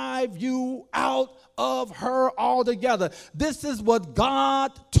drive you out of her altogether. This is what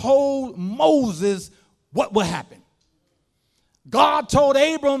God told Moses what would happen. God told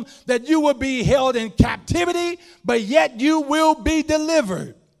Abram that you will be held in captivity, but yet you will be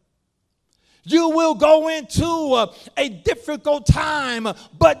delivered. You will go into a difficult time,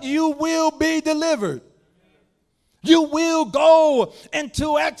 but you will be delivered. You will go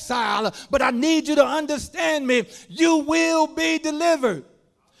into exile, but I need you to understand me. You will be delivered.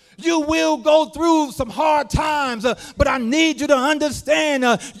 You will go through some hard times, but I need you to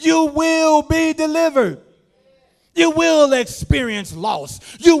understand you will be delivered. You will experience loss.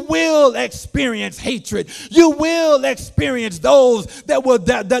 You will experience hatred. You will experience those that will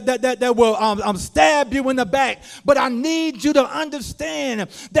stab you in the back. But I need you to understand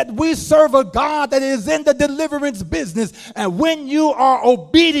that we serve a God that is in the deliverance business. And when you are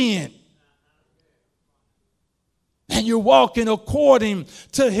obedient and you're walking according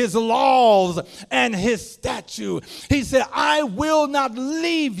to his laws and his statute, he said, I will not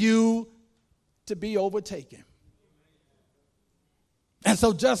leave you to be overtaken. And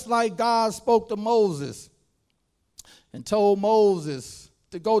so just like God spoke to Moses and told Moses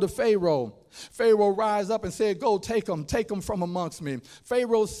to go to Pharaoh, Pharaoh rise up and said, go, take them from amongst me.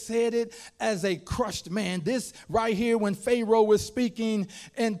 Pharaoh said it as a crushed man. This right here, when Pharaoh was speaking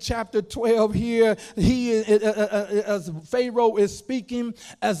in chapter 12 here, Pharaoh is speaking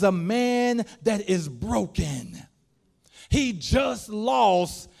as a man that is broken. He just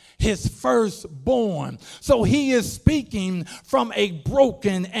lost his firstborn. So he is speaking from a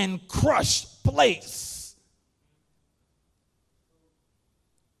broken and crushed place.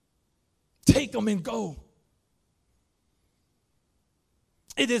 Take them and go.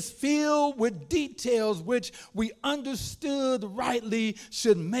 It is filled with details which we understood rightly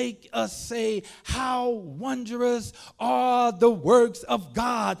should make us say, how wondrous are the works of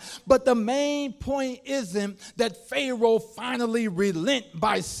God. But the main point isn't that Pharaoh finally relent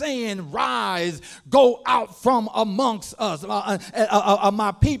by saying, rise, go out from amongst us,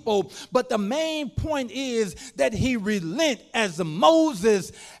 my people. But the main point is that he relent, as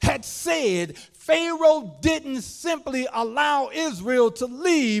Moses had said. Pharaoh didn't simply allow Israel to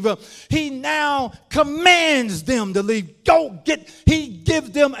leave. He now commands them to leave. He gives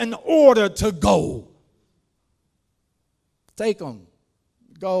them an order to go. Take them.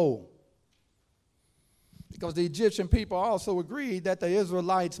 Go. Because the Egyptian people also agreed that the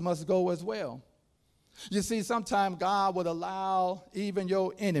Israelites must go as well. You see, sometimes God would allow even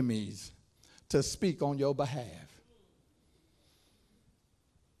your enemies to speak on your behalf.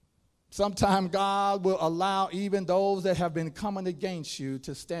 Sometimes God will allow even those that have been coming against you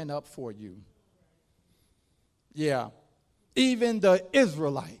to stand up for you. Yeah. Even the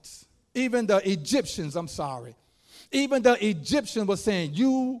Israelites, even the Egyptians, even the Egyptians were saying,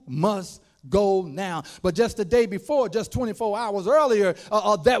 you must go now. But just the day before, just 24 hours earlier,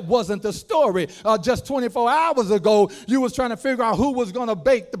 that wasn't the story. Just 24 hours ago, you was trying to figure out who was going to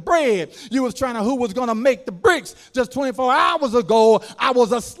bake the bread. You was trying to who was going to make the bricks. Just 24 hours ago, I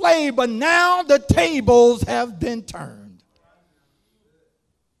was a slave, but now the tables have been turned.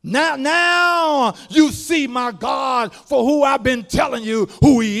 Now you see my God for who I've been telling you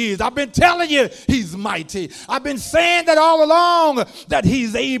who he is. I've been telling you he's mighty. I've been saying that all along, that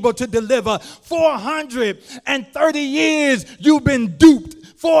he's able to deliver. 430 years you've been duped.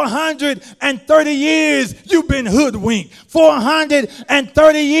 430 years you've been hoodwinked.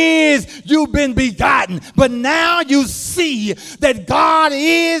 430 years you've been begotten. But now you see that God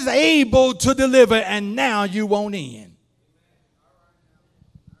is able to deliver, and now you won't end.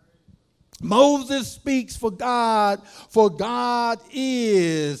 Moses speaks for God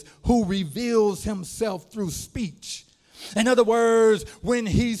is who reveals himself through speech. In other words, when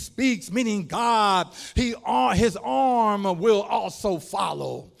he speaks, meaning God, his arm will also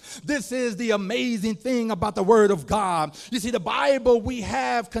follow. This is the amazing thing about the Word of God. You see, the Bible we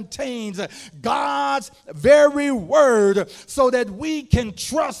have contains God's very word, so that we can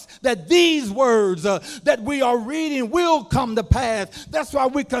trust that these words that we are reading will come to pass. That's why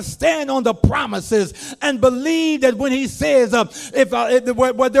we can stand on the promises and believe that when he says,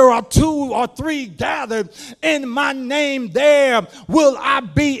 where there are 2 or 3 gathered in my name, there will I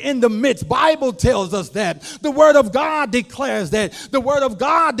be in the midst. Bible tells us that. The Word of God declares that. The Word of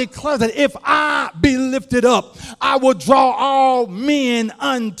God declares that if I be lifted up, I will draw all men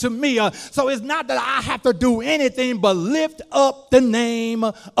unto me. So it's not that I have to do anything but lift up the name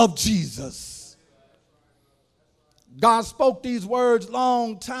of Jesus. God spoke these words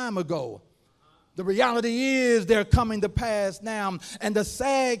long time ago. The reality is they're coming to pass now. And the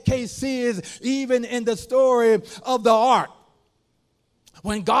sad case is, even in the story of the ark,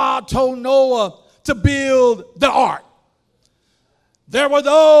 when God told Noah to build the ark, there were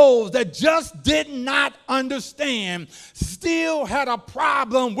those that just did not understand, still had a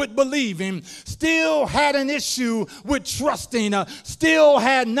problem with believing, still had an issue with trusting, still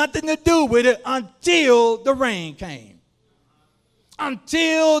had nothing to do with it until the rain came.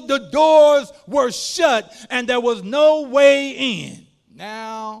 Until the doors were shut and there was no way in.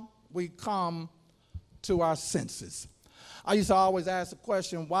 Now we come to our senses. I used to always ask the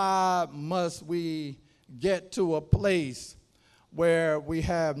question, why must we get to a place where we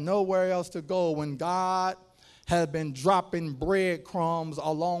have nowhere else to go when God has been dropping breadcrumbs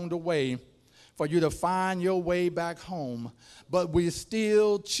along the way for you to find your way back home, but we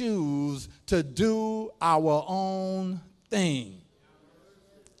still choose to do our own thing?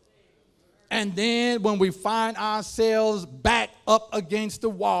 And then when we find ourselves back up against the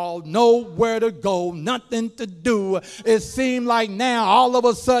wall, nowhere to go, nothing to do, it seems like now all of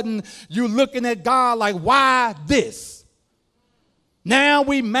a sudden you're looking at God like, why this? Now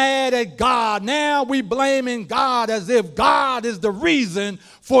we mad at God. Now we blaming God as if God is the reason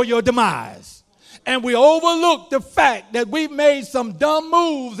for your demise. And we overlook the fact that we've made some dumb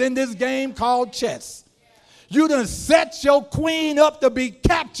moves in this game called chess. You done set your queen up to be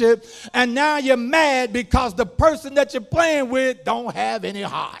captured, and now you're mad because the person that you're playing with don't have any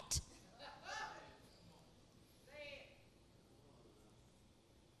heart.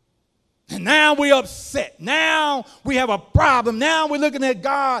 And now we're upset. Now we have a problem. Now we're looking at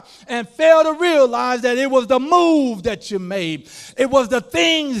God and fail to realize that it was the move that you made. It was the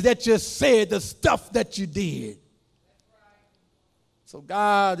things that you said, the stuff that you did. So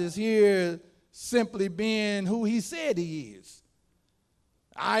God is here simply being who he said he is.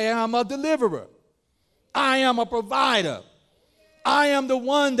 I am a deliverer. I am a provider. I am the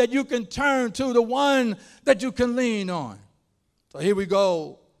one that you can turn to, the one that you can lean on. So here we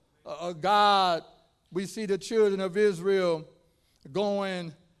go. God, we see the children of Israel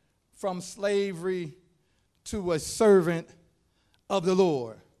going from slavery to a servant of the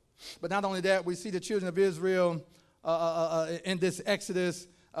Lord. But not only that, we see the children of Israel in this Exodus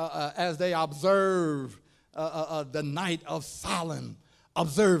as they observe the night of solemn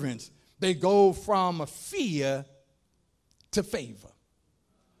observance. They go from fear to favor.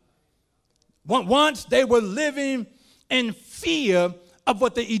 Once they were living in fear of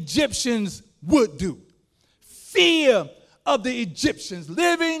what the Egyptians would do. Fear of the Egyptians,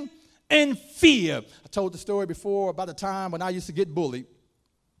 living in fear. I told the story before about the time when I used to get bullied.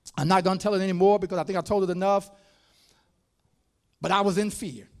 I'm not going to tell it anymore because I think I told it enough. But I was in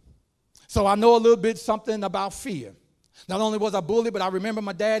fear. So I know a little bit something about fear. Not only was I bullied, but I remember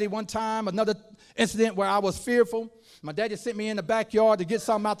my daddy one time, another incident where I was fearful. My daddy sent me in the backyard to get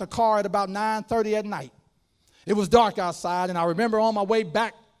something out the car at about 9:30 at night. It was dark outside, and I remember on my way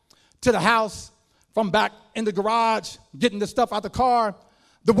back to the house from back in the garage, getting the stuff out the car,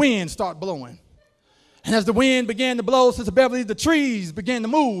 the wind started blowing. And as the wind began to blow, Sister Beverly, the trees began to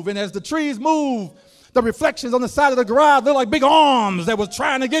move. And as the trees moved, the reflections on the side of the garage looked like big arms that was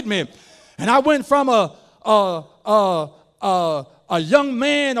trying to get me. And I went from a young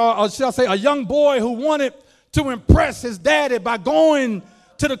man, or shall I say a young boy who wanted to impress his daddy by going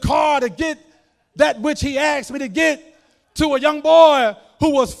to the car to get that which he asked me to get, to a young boy who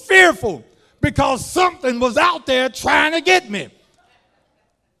was fearful because something was out there trying to get me.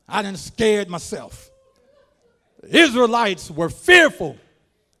 I done scared myself. The Israelites were fearful,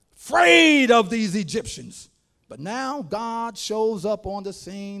 afraid of these Egyptians. But now God shows up on the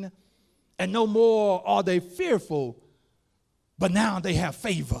scene, and no more are they fearful, but now they have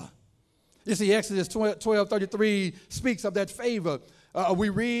favor. You see, Exodus 12:33 speaks of that favor. We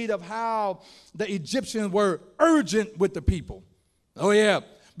read of how the Egyptians were urgent with the people. Oh, yeah,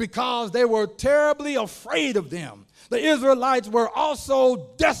 because they were terribly afraid of them. The Israelites were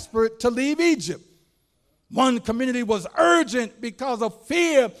also desperate to leave Egypt. One community was urgent because of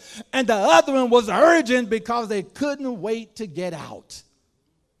fear, and the other one was urgent because they couldn't wait to get out.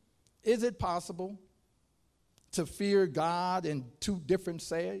 Is it possible to fear God in two different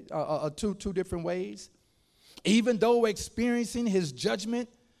ways? Even though experiencing his judgment,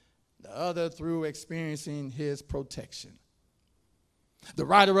 the other through experiencing his protection. The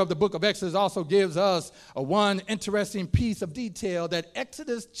writer of the book of Exodus also gives us one interesting piece of detail, that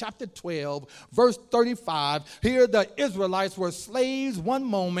Exodus chapter 12, verse 35, here the Israelites were slaves one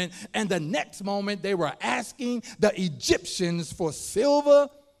moment, and the next moment they were asking the Egyptians for silver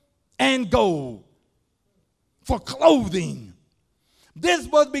and gold, for clothing. This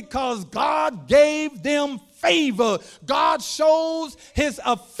was because God gave them favor. God shows his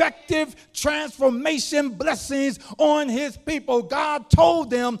effective transformation blessings on his people. God told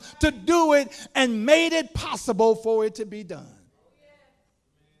them to do it and made it possible for it to be done.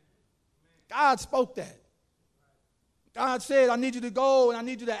 God spoke that. God said, I need you to go and I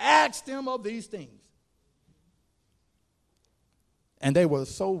need you to ask them of these things. And they were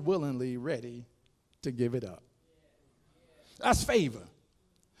so willingly ready to give it up. That's favor.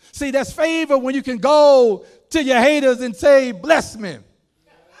 See, that's favor when you can go to your haters and say, bless me.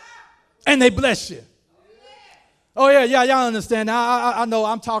 And they bless you. Oh, yeah, y'all understand. I know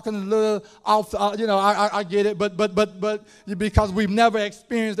I'm talking a little off, I get it. But because we've never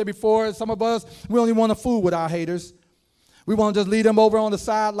experienced it before, some of us, we only want to fool with our haters. We want to just lead them over on the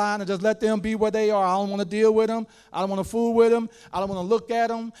sideline and just let them be where they are. I don't want to deal with them. I don't want to fool with them. I don't want to look at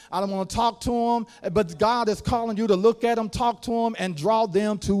them. I don't want to talk to them. But God is calling you to look at them, talk to them, and draw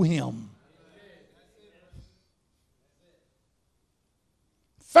them to him.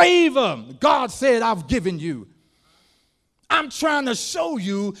 Favor, God said, I've given you. I'm trying to show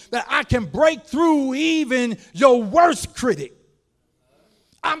you that I can break through even your worst critic.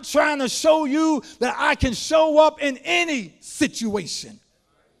 I'm trying to show you that I can show up in any situation.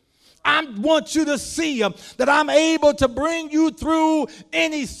 I want you to see that I'm able to bring you through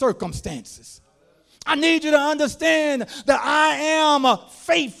any circumstances. I need you to understand that I am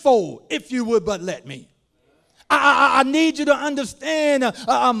faithful, if you would but let me. I need you to understand,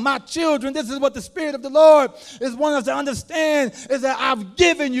 my children, this is what the Spirit of the Lord is wanting us to understand, is that I've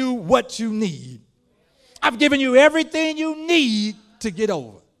given you what you need. I've given you everything you need to get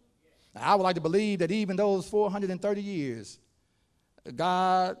over. Now, I would like to believe that even those 430 years,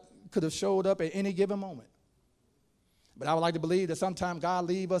 God could have showed up at any given moment. But I would like to believe that sometimes God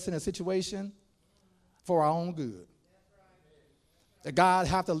leaves us in a situation for our own good. That God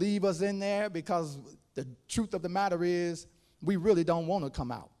have to leave us in there because the truth of the matter is we really don't want to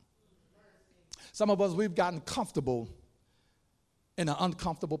come out. Some of us, we've gotten comfortable in an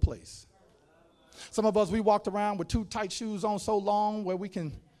uncomfortable place. Some of us, we walked around with too tight shoes on so long where we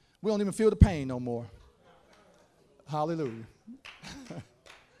don't even feel the pain no more. Hallelujah.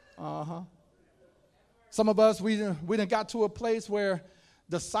 Some of us, we done got to a place where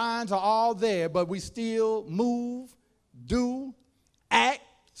the signs are all there, but we still move, do, act,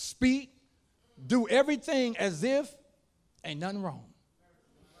 speak, do everything as if ain't nothing wrong.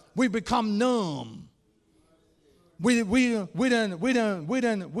 We become numb. We done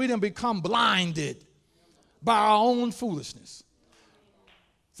become blinded by our own foolishness.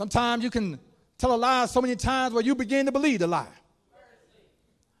 Sometimes you can tell a lie so many times where you begin to believe the lie.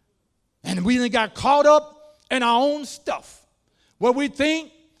 And we done got caught up in our own stuff where we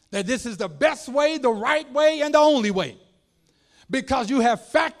think that this is the best way, the right way, and the only way. Because you have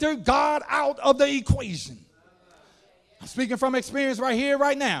factored God out of the equation. I'm speaking from experience right here,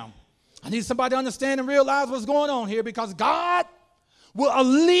 right now. I need somebody to understand and realize what's going on here, because God will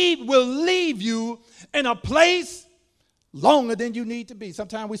leave you in a place longer than you need to be.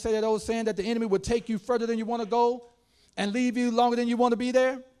 Sometimes we say that old saying that the enemy will take you further than you want to go and leave you longer than you want to be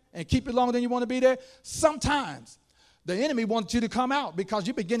there and keep you longer than you want to be there. Sometimes the enemy wants you to come out because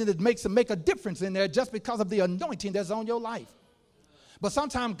you're beginning to make a difference in there just because of the anointing that's on your life. But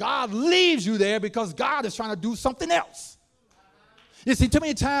sometimes God leaves you there because God is trying to do something else. You see, too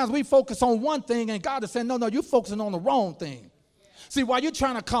many times we focus on one thing and God is saying, no, you're focusing on the wrong thing. See, while you're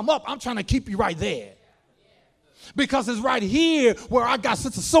trying to come up, I'm trying to keep you right there. Because it's right here where I got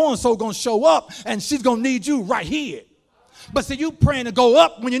Sister So-and-so going to show up and she's going to need you right here. But see, you praying to go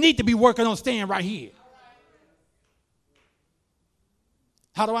up when you need to be working on staying right here.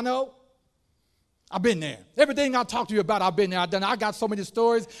 How do I know? I've been there. Everything I talk to you about, I've been there. I've done it. I got so many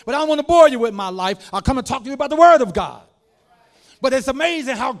stories, but I don't want to bore you with my life. I'll come and talk to you about the Word of God. But it's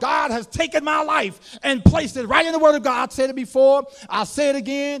amazing how God has taken my life and placed it right in the Word of God. I said it before. I'll say it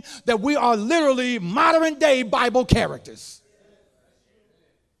again, that we are literally modern day Bible characters.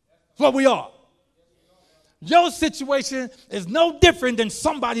 That's what we are. Your situation is no different than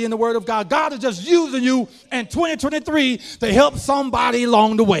somebody in the Word of God. God is just using you in 2023 to help somebody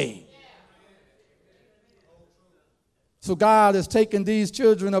along the way. So God is taking these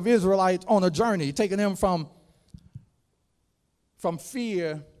children of Israelites on a journey, taking them from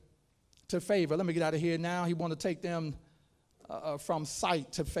fear to favor. Let me get out of here now. He wants to take them from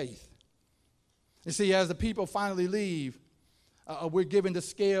sight to faith. You see, as the people finally leave, we're given the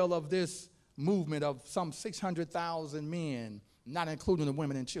scale of this movement of some 600,000 men, not including the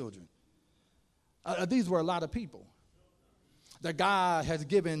women and children. These were a lot of people that God has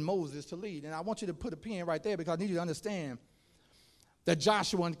given Moses to lead. And I want you to put a pin right there because I need you to understand that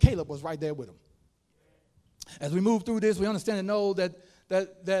Joshua and Caleb was right there with them. As we move through this, we understand and know that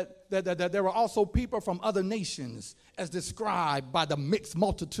there were also people from other nations as described by the mixed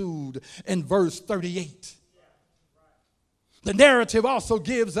multitude in verse 38. The narrative also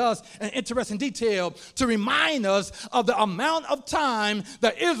gives us an interesting detail to remind us of the amount of time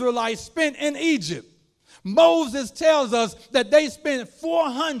the Israelites spent in Egypt. Moses tells us that they spent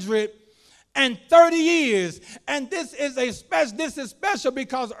 430 years. And this is special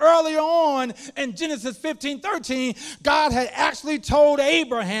because earlier on in Genesis 15:13, God had actually told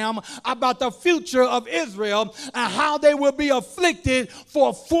Abraham about the future of Israel and how they will be afflicted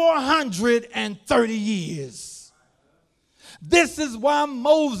for 430 years. This is why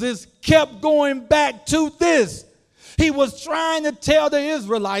Moses kept going back to this. He was trying to tell the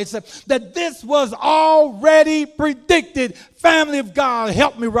Israelites that this was already predicted. Family of God,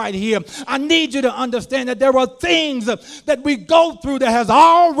 help me right here. I need you to understand that there are things that we go through that has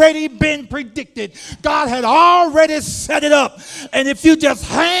already been predicted. God had already set it up. And if you just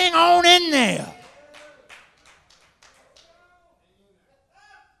hang on in there,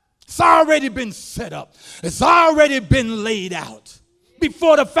 it's already been set up. It's already been laid out.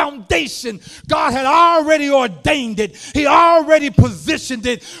 Before the foundation, God had already ordained it. He already positioned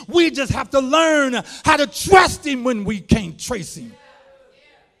it. We just have to learn how to trust him when we can't trace him.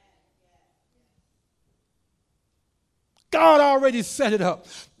 God already set it up.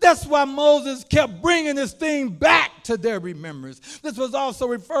 That's why Moses kept bringing this thing back to their remembrance. This was also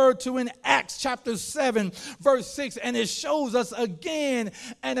referred to in Acts chapter 7, verse 6, and it shows us again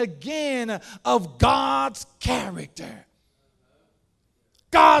and again of God's character.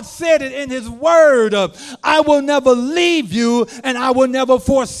 God said it in his word, I will never leave you and I will never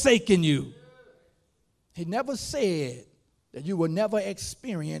forsaken you. He never said that you will never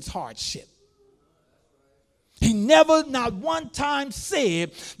experience hardship. He never, not one time,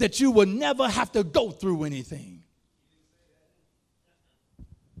 said that you will never have to go through anything.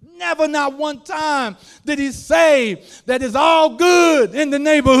 Never, not one time did he say that it's all good in the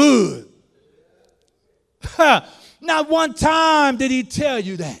neighborhood. Not one time did he tell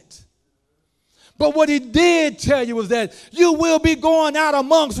you that. But what he did tell you was that you will be going out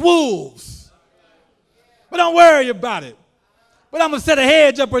amongst wolves. But don't worry about it. But I'm going to set a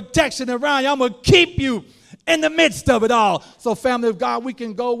hedge of protection around you. I'm going to keep you in the midst of it all. So, family of God, we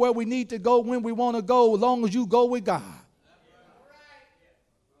can go where we need to go when we want to go as long as you go with God.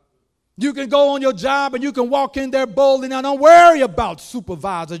 You can go on your job and you can walk in there boldly. Now, don't worry about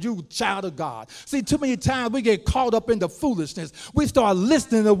supervisors. You child of God. See, too many times we get caught up in the foolishness. We start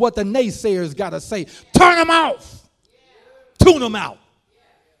listening to what the naysayers got to say. Turn them off. Tune them out.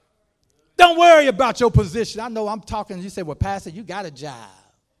 Don't worry about your position. I know I'm talking. You say, well, Pastor, you got a job.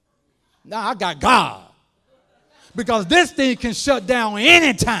 No, I got God. Because this thing can shut down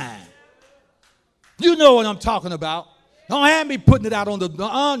anytime. You know what I'm talking about. Don't have me putting it out on the,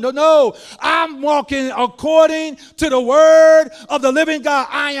 no. I'm walking according to the word of the living God.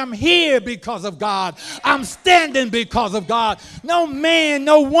 I am here because of God. I'm standing because of God. No man,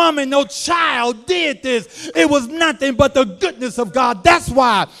 no woman, no child did this. It was nothing but the goodness of God. That's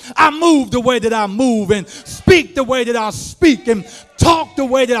why I move the way that I move and speak the way that I speak and talk the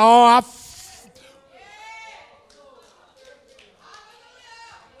way that I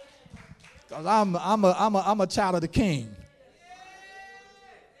Because I'm a child of the King.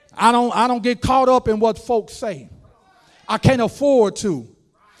 I don't get caught up in what folks say. I can't afford to.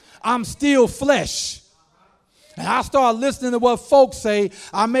 I'm still flesh. And I start listening to what folks say,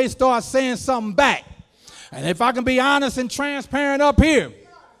 I may start saying something back. And if I can be honest and transparent up here,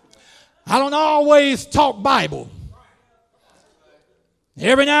 I don't always talk Bible.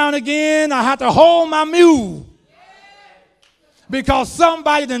 Every now and again, I have to hold my mule. Because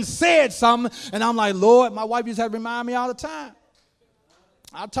somebody done said something, and I'm like, Lord, my wife used to have to remind me all the time.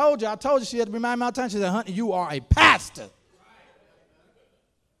 I told you she had to remind me all the time. She said, honey, you are a pastor.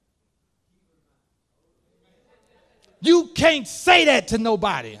 You can't say that to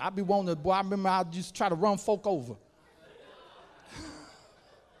nobody. I be wanting to, boy, I remember I just try to run folk over.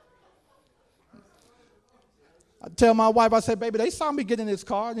 I tell my wife, I said, baby, they saw me get in this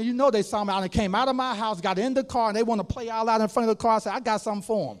car. And you know they saw me. I came out of my house, got in the car, and they want to play all out in front of the car. I said, I got something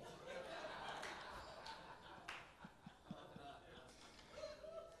for them.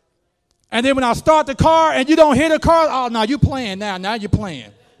 And then when I start the car and you don't hear the car, oh, no, you're playing now. Now you're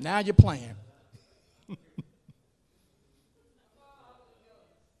playing. Now you're playing.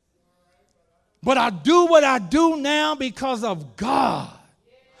 But I do what I do now because of God.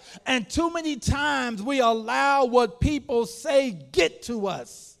 And too many times we allow what people say get to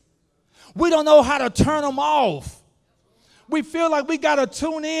us. We don't know how to turn them off. We feel like we got to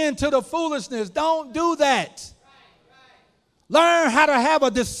tune in to the foolishness. Don't do that. Learn how to have a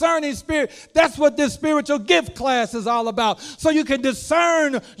discerning spirit. That's what this spiritual gift class is all about. So you can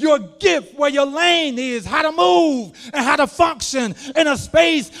discern your gift, where your lane is, how to move and how to function in a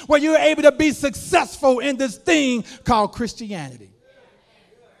space where you're able to be successful in this thing called Christianity.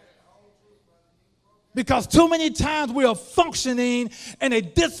 Because too many times we are functioning in a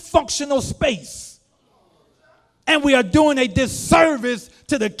dysfunctional space. And we are doing a disservice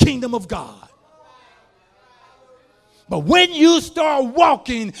to the kingdom of God. But when you start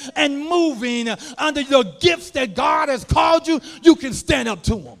walking and moving under the gifts that God has called you, you can stand up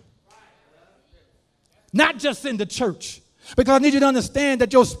to them. Not just in the church. Because I need you to understand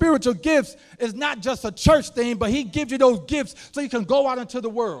that your spiritual gifts is not just a church thing, but he gives you those gifts so you can go out into the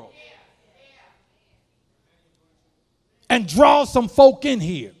world. And draw some folk in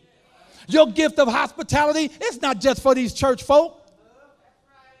here. Your gift of hospitality, it's not just for these church folk.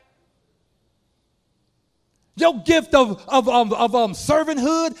 Your gift of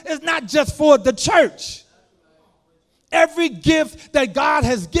servanthood is not just for the church. Every gift that God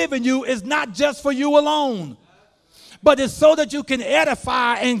has given you is not just for you alone, but it's so that you can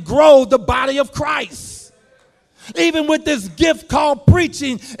edify and grow the body of Christ. Even with this gift called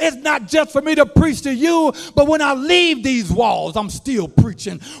preaching, it's not just for me to preach to you, but when I leave these walls, I'm still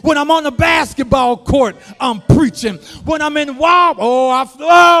preaching. When I'm on the basketball court, I'm preaching. When I'm in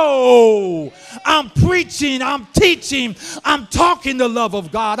I'm preaching, I'm teaching, I'm talking the love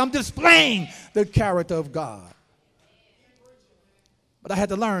of God. I'm displaying the character of God. But I had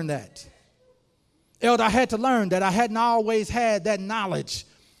to learn that. Elder, I had to learn that. I hadn't always had that knowledge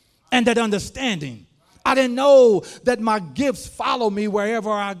and that understanding. I didn't know that my gifts follow me wherever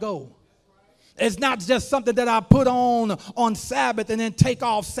I go. It's not just something that I put on Sabbath and then take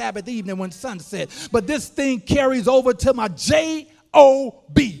off Sabbath evening when sunset. But this thing carries over to my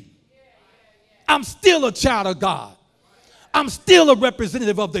J-O-B. I'm still a child of God. I'm still a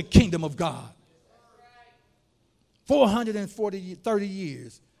representative of the kingdom of God. 30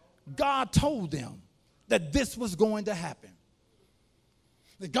 years, God told them that this was going to happen.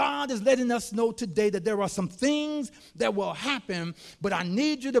 God is letting us know today that there are some things that will happen, but I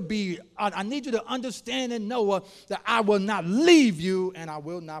need you to understand and know that I will not leave you and I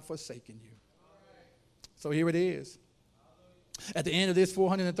will not forsake you. So here it is. At the end of this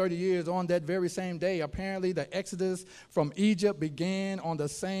 430 years, on that very same day, apparently the Exodus from Egypt began on the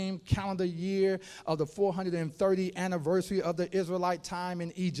same calendar year of the 430th anniversary of the Israelite time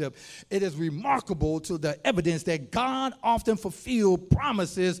in Egypt. It is remarkable to the evidence that God often fulfilled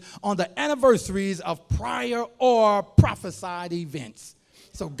promises on the anniversaries of prior or prophesied events.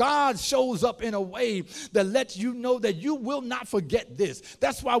 So God shows up in a way that lets you know that you will not forget this.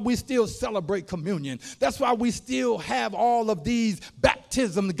 That's why we still celebrate communion. That's why we still have all of these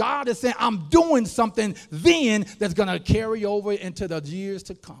baptisms. God is saying, I'm doing something then that's going to carry over into the years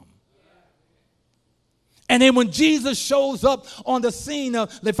to come. And then when Jesus shows up on the scene,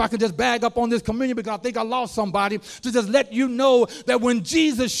 if I can just bag up on this communion because I think I lost somebody, to just let you know that when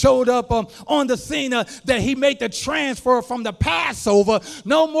Jesus showed up on the scene, that he made the transfer from the Passover.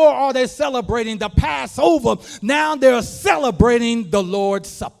 No more are they celebrating the Passover. Now they're celebrating the Lord's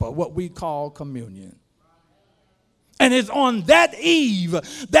Supper, what we call communion. And it's on that eve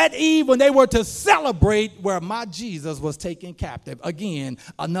when they were to celebrate where my Jesus was taken captive. Again,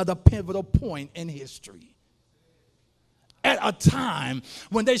 another pivotal point in history. At a time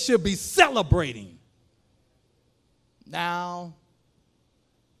when they should be celebrating. Now,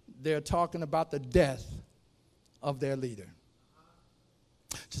 they're talking about the death of their leader.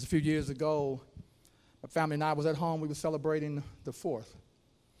 Just a few years ago, my family and I was at home. We were celebrating the 4th.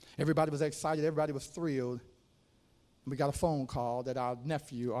 Everybody was excited. Everybody was thrilled. We got a phone call that our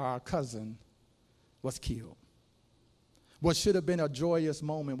nephew or our cousin was killed. What should have been a joyous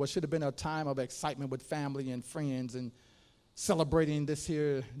moment, what should have been a time of excitement with family and friends and celebrating this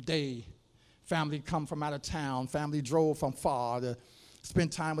here day. Family come from out of town. Family drove from far to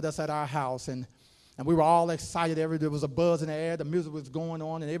spend time with us at our house. And we were all excited. There was a buzz in the air. The music was going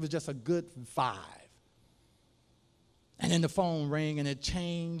on, and it was just a good vibe. And then the phone rang, and it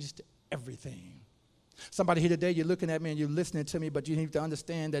changed everything. Somebody here today, you're looking at me and you're listening to me, but you need to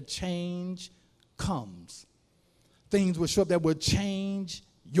understand that change comes. Things will show up that will change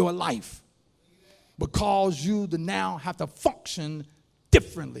your life. But cause you to now have to function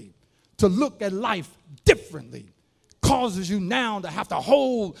differently, to look at life differently, causes you now to have to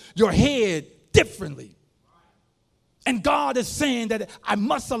hold your head differently. And God is saying that I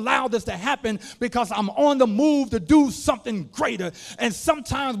must allow this to happen because I'm on the move to do something greater. And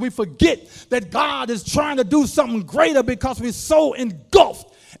sometimes we forget that God is trying to do something greater because we're so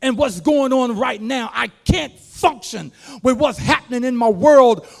engulfed in what's going on right now. I can't function with what's happening in my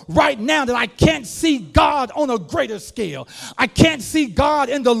world right now, that I can't see God on a greater scale. I can't see God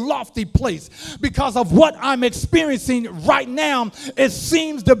in the lofty place because of what I'm experiencing right now. It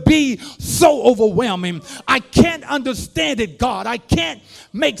seems to be so overwhelming. I can't understand it, God. I can't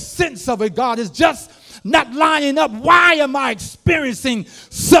make sense of it, God. It's just not lining up. Why am I experiencing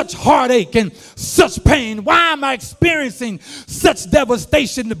such heartache and such pain? Why am I experiencing such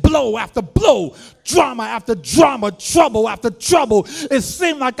devastation, blow after blow, drama after drama, trouble after trouble? It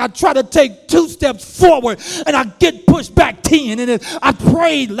seemed like I try to take 2 steps forward and I get pushed back 10. And I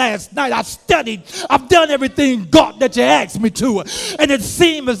prayed last night. I studied. I've done everything, God, that you asked me to. And it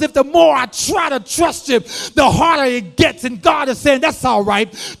seemed as if the more I try to trust you, the harder it gets. And God is saying, that's all right.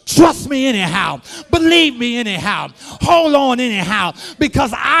 Trust me anyhow. Believe me anyhow. Hold on anyhow.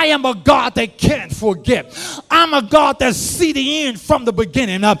 Because I am a God that can't forget. I'm a God that see the end from the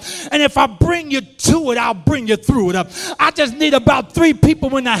beginning. And if I bring you to it, I'll bring you through it. I just need about 3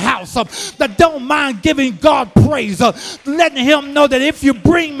 people in the house that don't mind giving God praise, letting him know that if you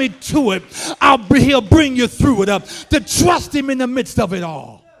bring me to it, he'll bring you through it, to trust him in the midst of it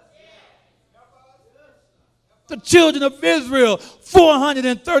all. The children of Israel,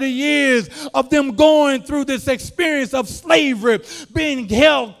 430 years of them going through this experience of slavery, being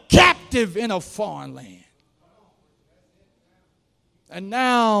held captive in a foreign land. And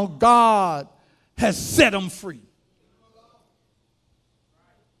now God has set them free.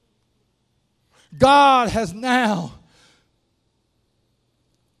 God has now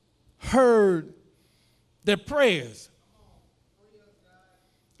heard their prayers.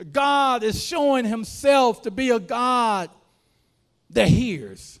 God is showing himself to be a God that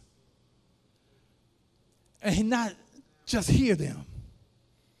hears. And he not just hear them,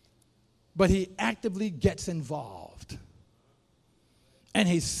 but he actively gets involved. And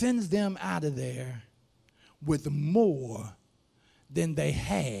he sends them out of there with more than they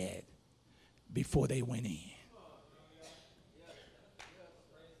had before they went in.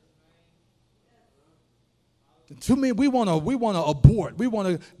 Too many, we want to abort.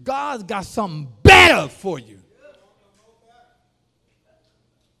 God's got something better for you.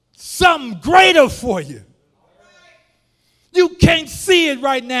 Something greater for you. You can't see it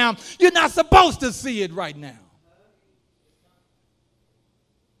right now. You're not supposed to see it right now.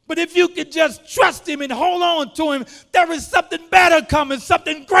 But if you could just trust him and hold on to him, there is something better coming,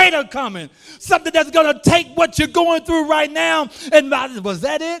 something greater coming, something that's going to take what you're going through right now. And was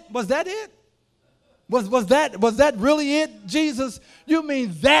that it? Was that it? Was that really it, Jesus? You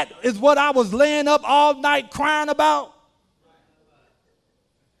mean that is what I was laying up all night crying about?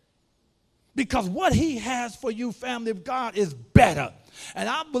 Because what he has for you, family of God, is better. And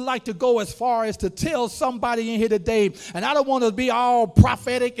I would like to go as far as to tell somebody in here today, and I don't want to be all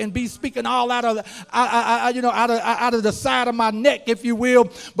prophetic and be speaking all out of the side of my neck, if you will.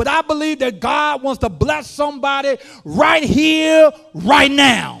 But I believe that God wants to bless somebody right here, right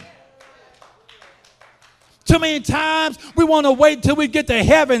now. Too many times we want to wait till we get to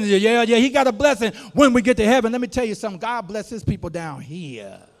heaven. Yeah, he got a blessing when we get to heaven. Let me tell you something. God bless his people down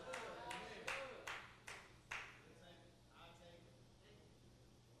here.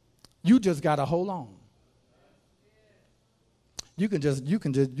 You just got to hold on. You just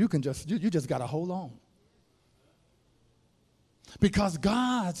got to hold on. Because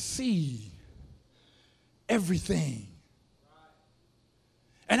God sees everything.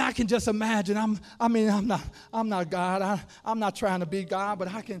 And I can just imagine, I'm not God. I'm not trying to be God, but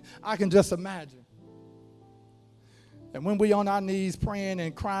I can just imagine. And when we on our knees praying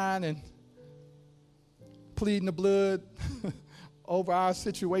and crying and pleading the blood over our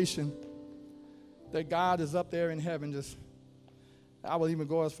situation, that God is up there in heaven just, I will even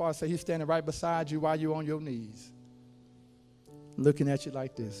go as far as say he's standing right beside you while you're on your knees, looking at you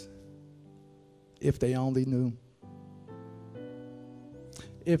like this. If they only knew.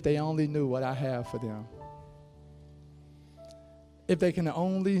 If they only knew what I have for them. If they can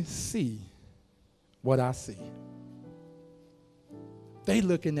only see what I see. They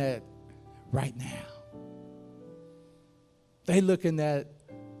looking at right now. They looking at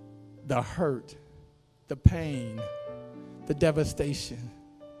the hurt, the pain, the devastation,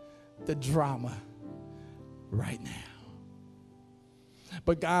 the drama right now.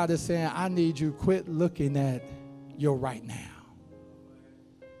 But God is saying, I need you quit looking at your right now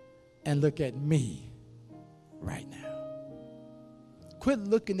and look at me right now. Quit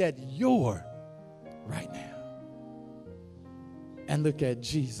looking at your right now and look at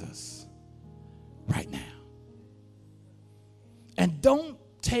Jesus right now. And don't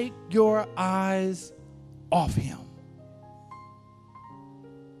take your eyes off him.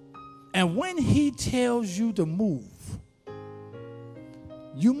 And when he tells you to move,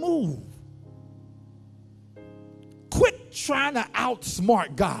 you move. Quit trying to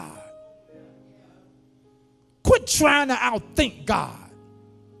outsmart God. Quit trying to outthink God.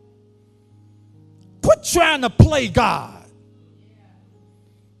 Quit trying to play God.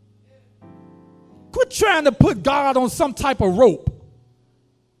 Quit trying to put God on some type of rope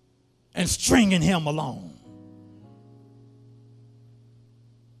and stringing him along.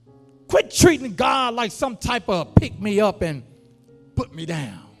 Quit treating God like some type of pick me up and put me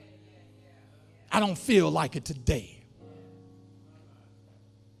down. I don't feel like it today,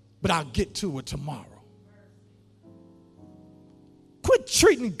 but I'll get to it tomorrow. Quit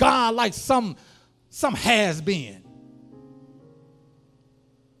treating God like some has-been.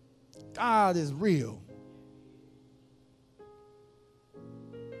 God is real.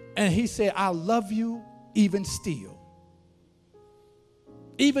 And he said, I love you even still.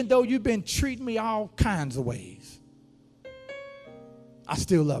 Even though you've been treating me all kinds of ways, I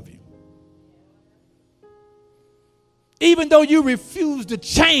still love you. Even though you refuse to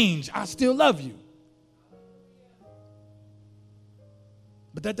change, I still love you.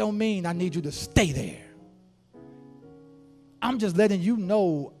 But that don't mean I need you to stay there. I'm just letting you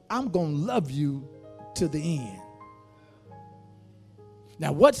know I'm going to love you to the end.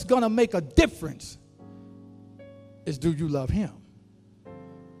 Now, what's going to make a difference is, do you love him?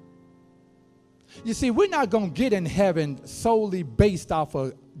 You see, we're not going to get in heaven solely based off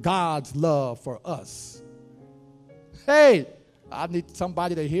of God's love for us. Hey, I need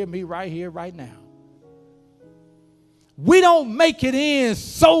somebody to hear me right here, right now. We don't make it in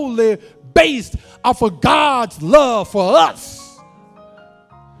solely based off of God's love for us.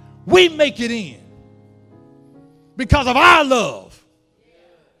 We make it in because of our love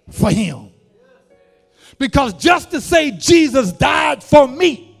for him. Because just to say Jesus died for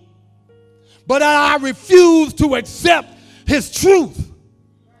me, but I refuse to accept his truth,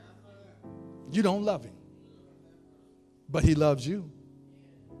 you don't love him. But he loves you.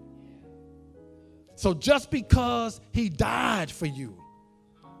 So just because he died for you,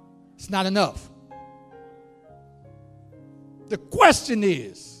 it's not enough. The question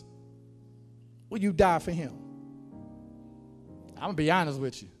is, will you die for him? I'm going to be honest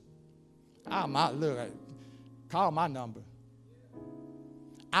with you. Look, call my number.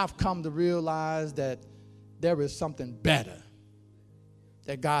 I've come to realize that there is something better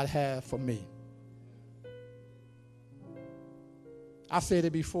that God has for me. I said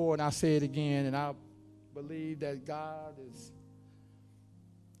it before and I say it again, and I believe that God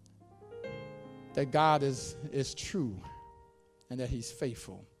is true and that he's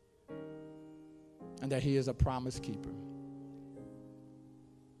faithful. and that he is a promise keeper.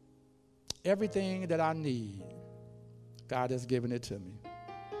 Everything that I need, God has given it to me.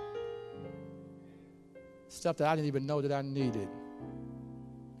 Stuff that I didn't even know that I needed,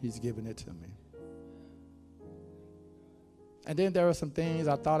 he's given it to me. And then there are some things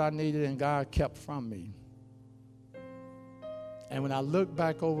I thought I needed and God kept from me. And when I look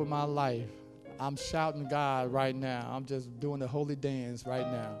back over my life, I'm shouting God right now. I'm just doing the holy dance right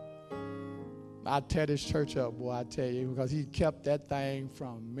now. I tear this church up, boy, I tell you, because he kept that thing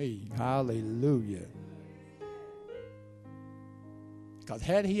from me. Hallelujah. Because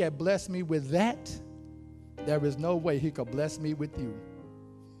had he had blessed me with that, there is no way he could bless me with you.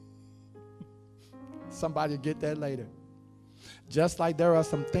 Somebody get that later. Just like there are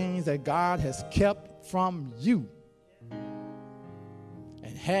some things that God has kept from you.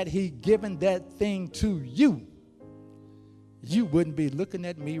 And had he given that thing to you, you wouldn't be looking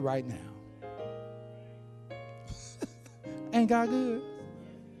at me right now. Ain't God good?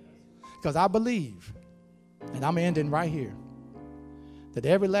 Because I believe, and I'm ending right here, that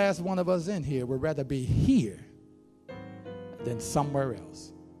every last one of us in here would rather be here than somewhere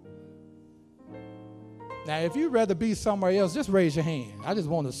else. Now, if you'd rather be somewhere else, just raise your hand. I just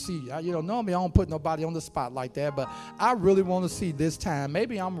want to see. Normally I don't put nobody on the spot like that, but I really want to see this time.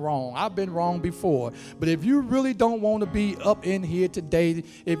 Maybe I'm wrong. I've been wrong before. But if you really don't want to be up in here today,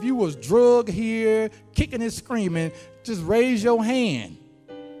 if you was drugged here, kicking and screaming, just raise your hand.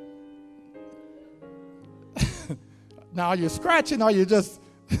 Now, are you scratching or are you just...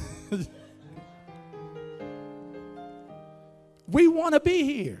 We want to be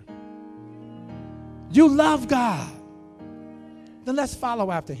here. You love God. Then let's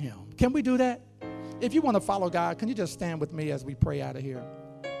follow after him. Can we do that? If you want to follow God, can you just stand with me as we pray out of here?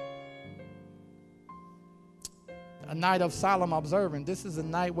 A night of solemn observance. This is a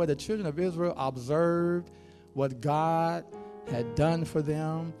night where the children of Israel observed what God had done for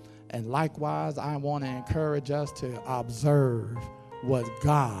them. And likewise, I want to encourage us to observe what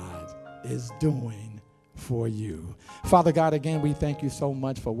God is doing for you. Father God, again, we thank you so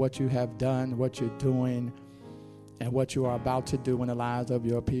much for what you have done, what you're doing, and what you are about to do in the lives of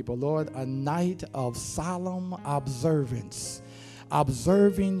your people. Lord, a night of solemn observance,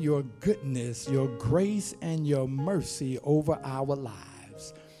 observing your goodness, your grace, and your mercy over our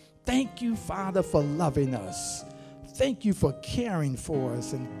lives. Thank you, Father, for loving us. Thank you for caring for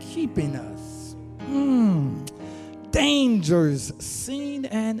us and keeping us. Dangers seen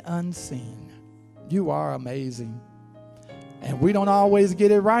and unseen. You are amazing. And we don't always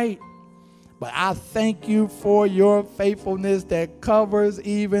get it right. But I thank you for your faithfulness that covers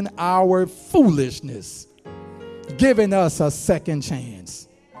even our foolishness, giving us a second chance.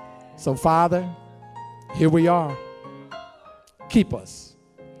 So, Father, here we are. Keep us.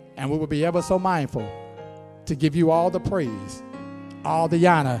 And we will be ever so mindful to give you all the praise, all the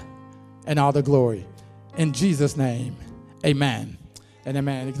honor, and all the glory. In Jesus' name, amen and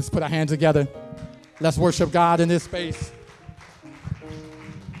amen. Let's put our hands together. Let's worship God in this space.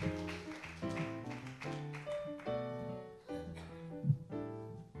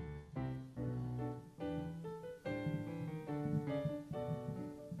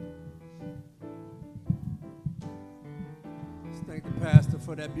 Let's thank the pastor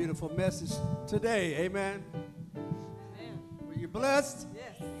for that beautiful message today. Amen. Were you blessed?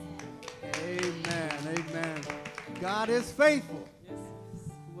 Yes. Amen. Amen. God is faithful.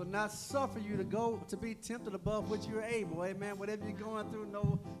 Will not suffer you to be tempted above what you're able. Amen. Whatever you're going through,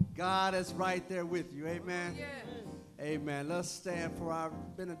 know God is right there with you. Amen. Yes. Amen. Let's stand for our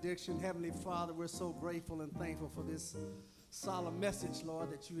benediction. Heavenly Father, we're so grateful and thankful for this solemn message,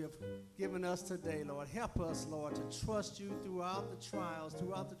 Lord, that you have given us today, Lord. Help us, Lord, to trust you throughout the trials,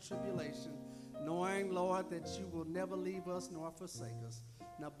 throughout the tribulation, knowing, Lord, that you will never leave us nor forsake us.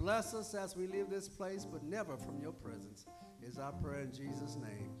 Now bless us as we leave this place, but never from your presence. Is our prayer in Jesus'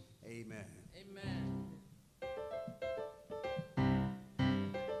 name. Amen. Amen.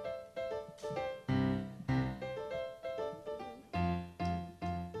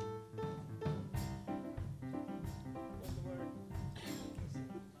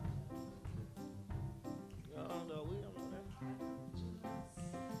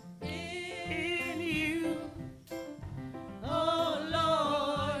 In you, oh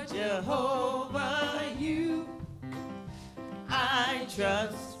Lord Jehovah, you I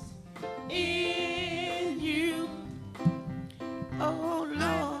trust. In you, oh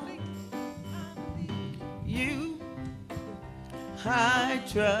Lord, you I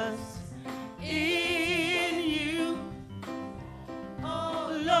trust. In you,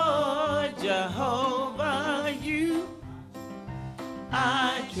 oh Lord Jehovah, you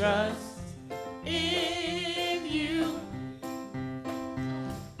I trust. In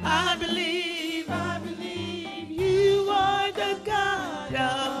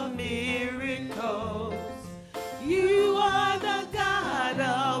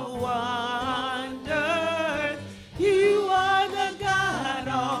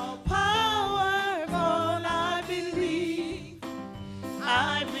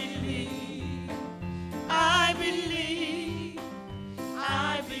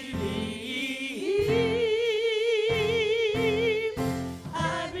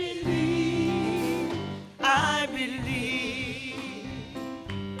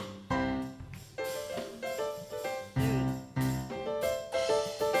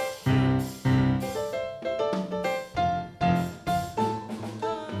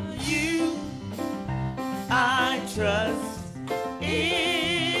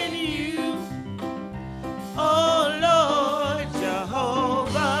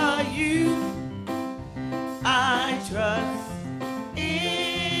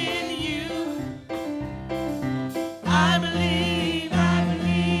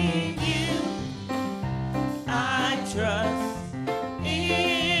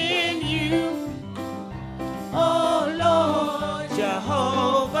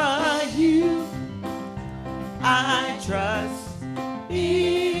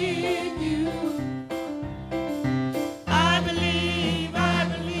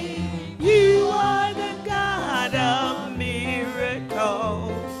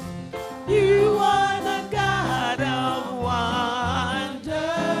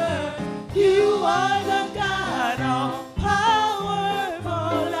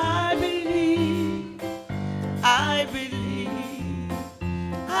I believe.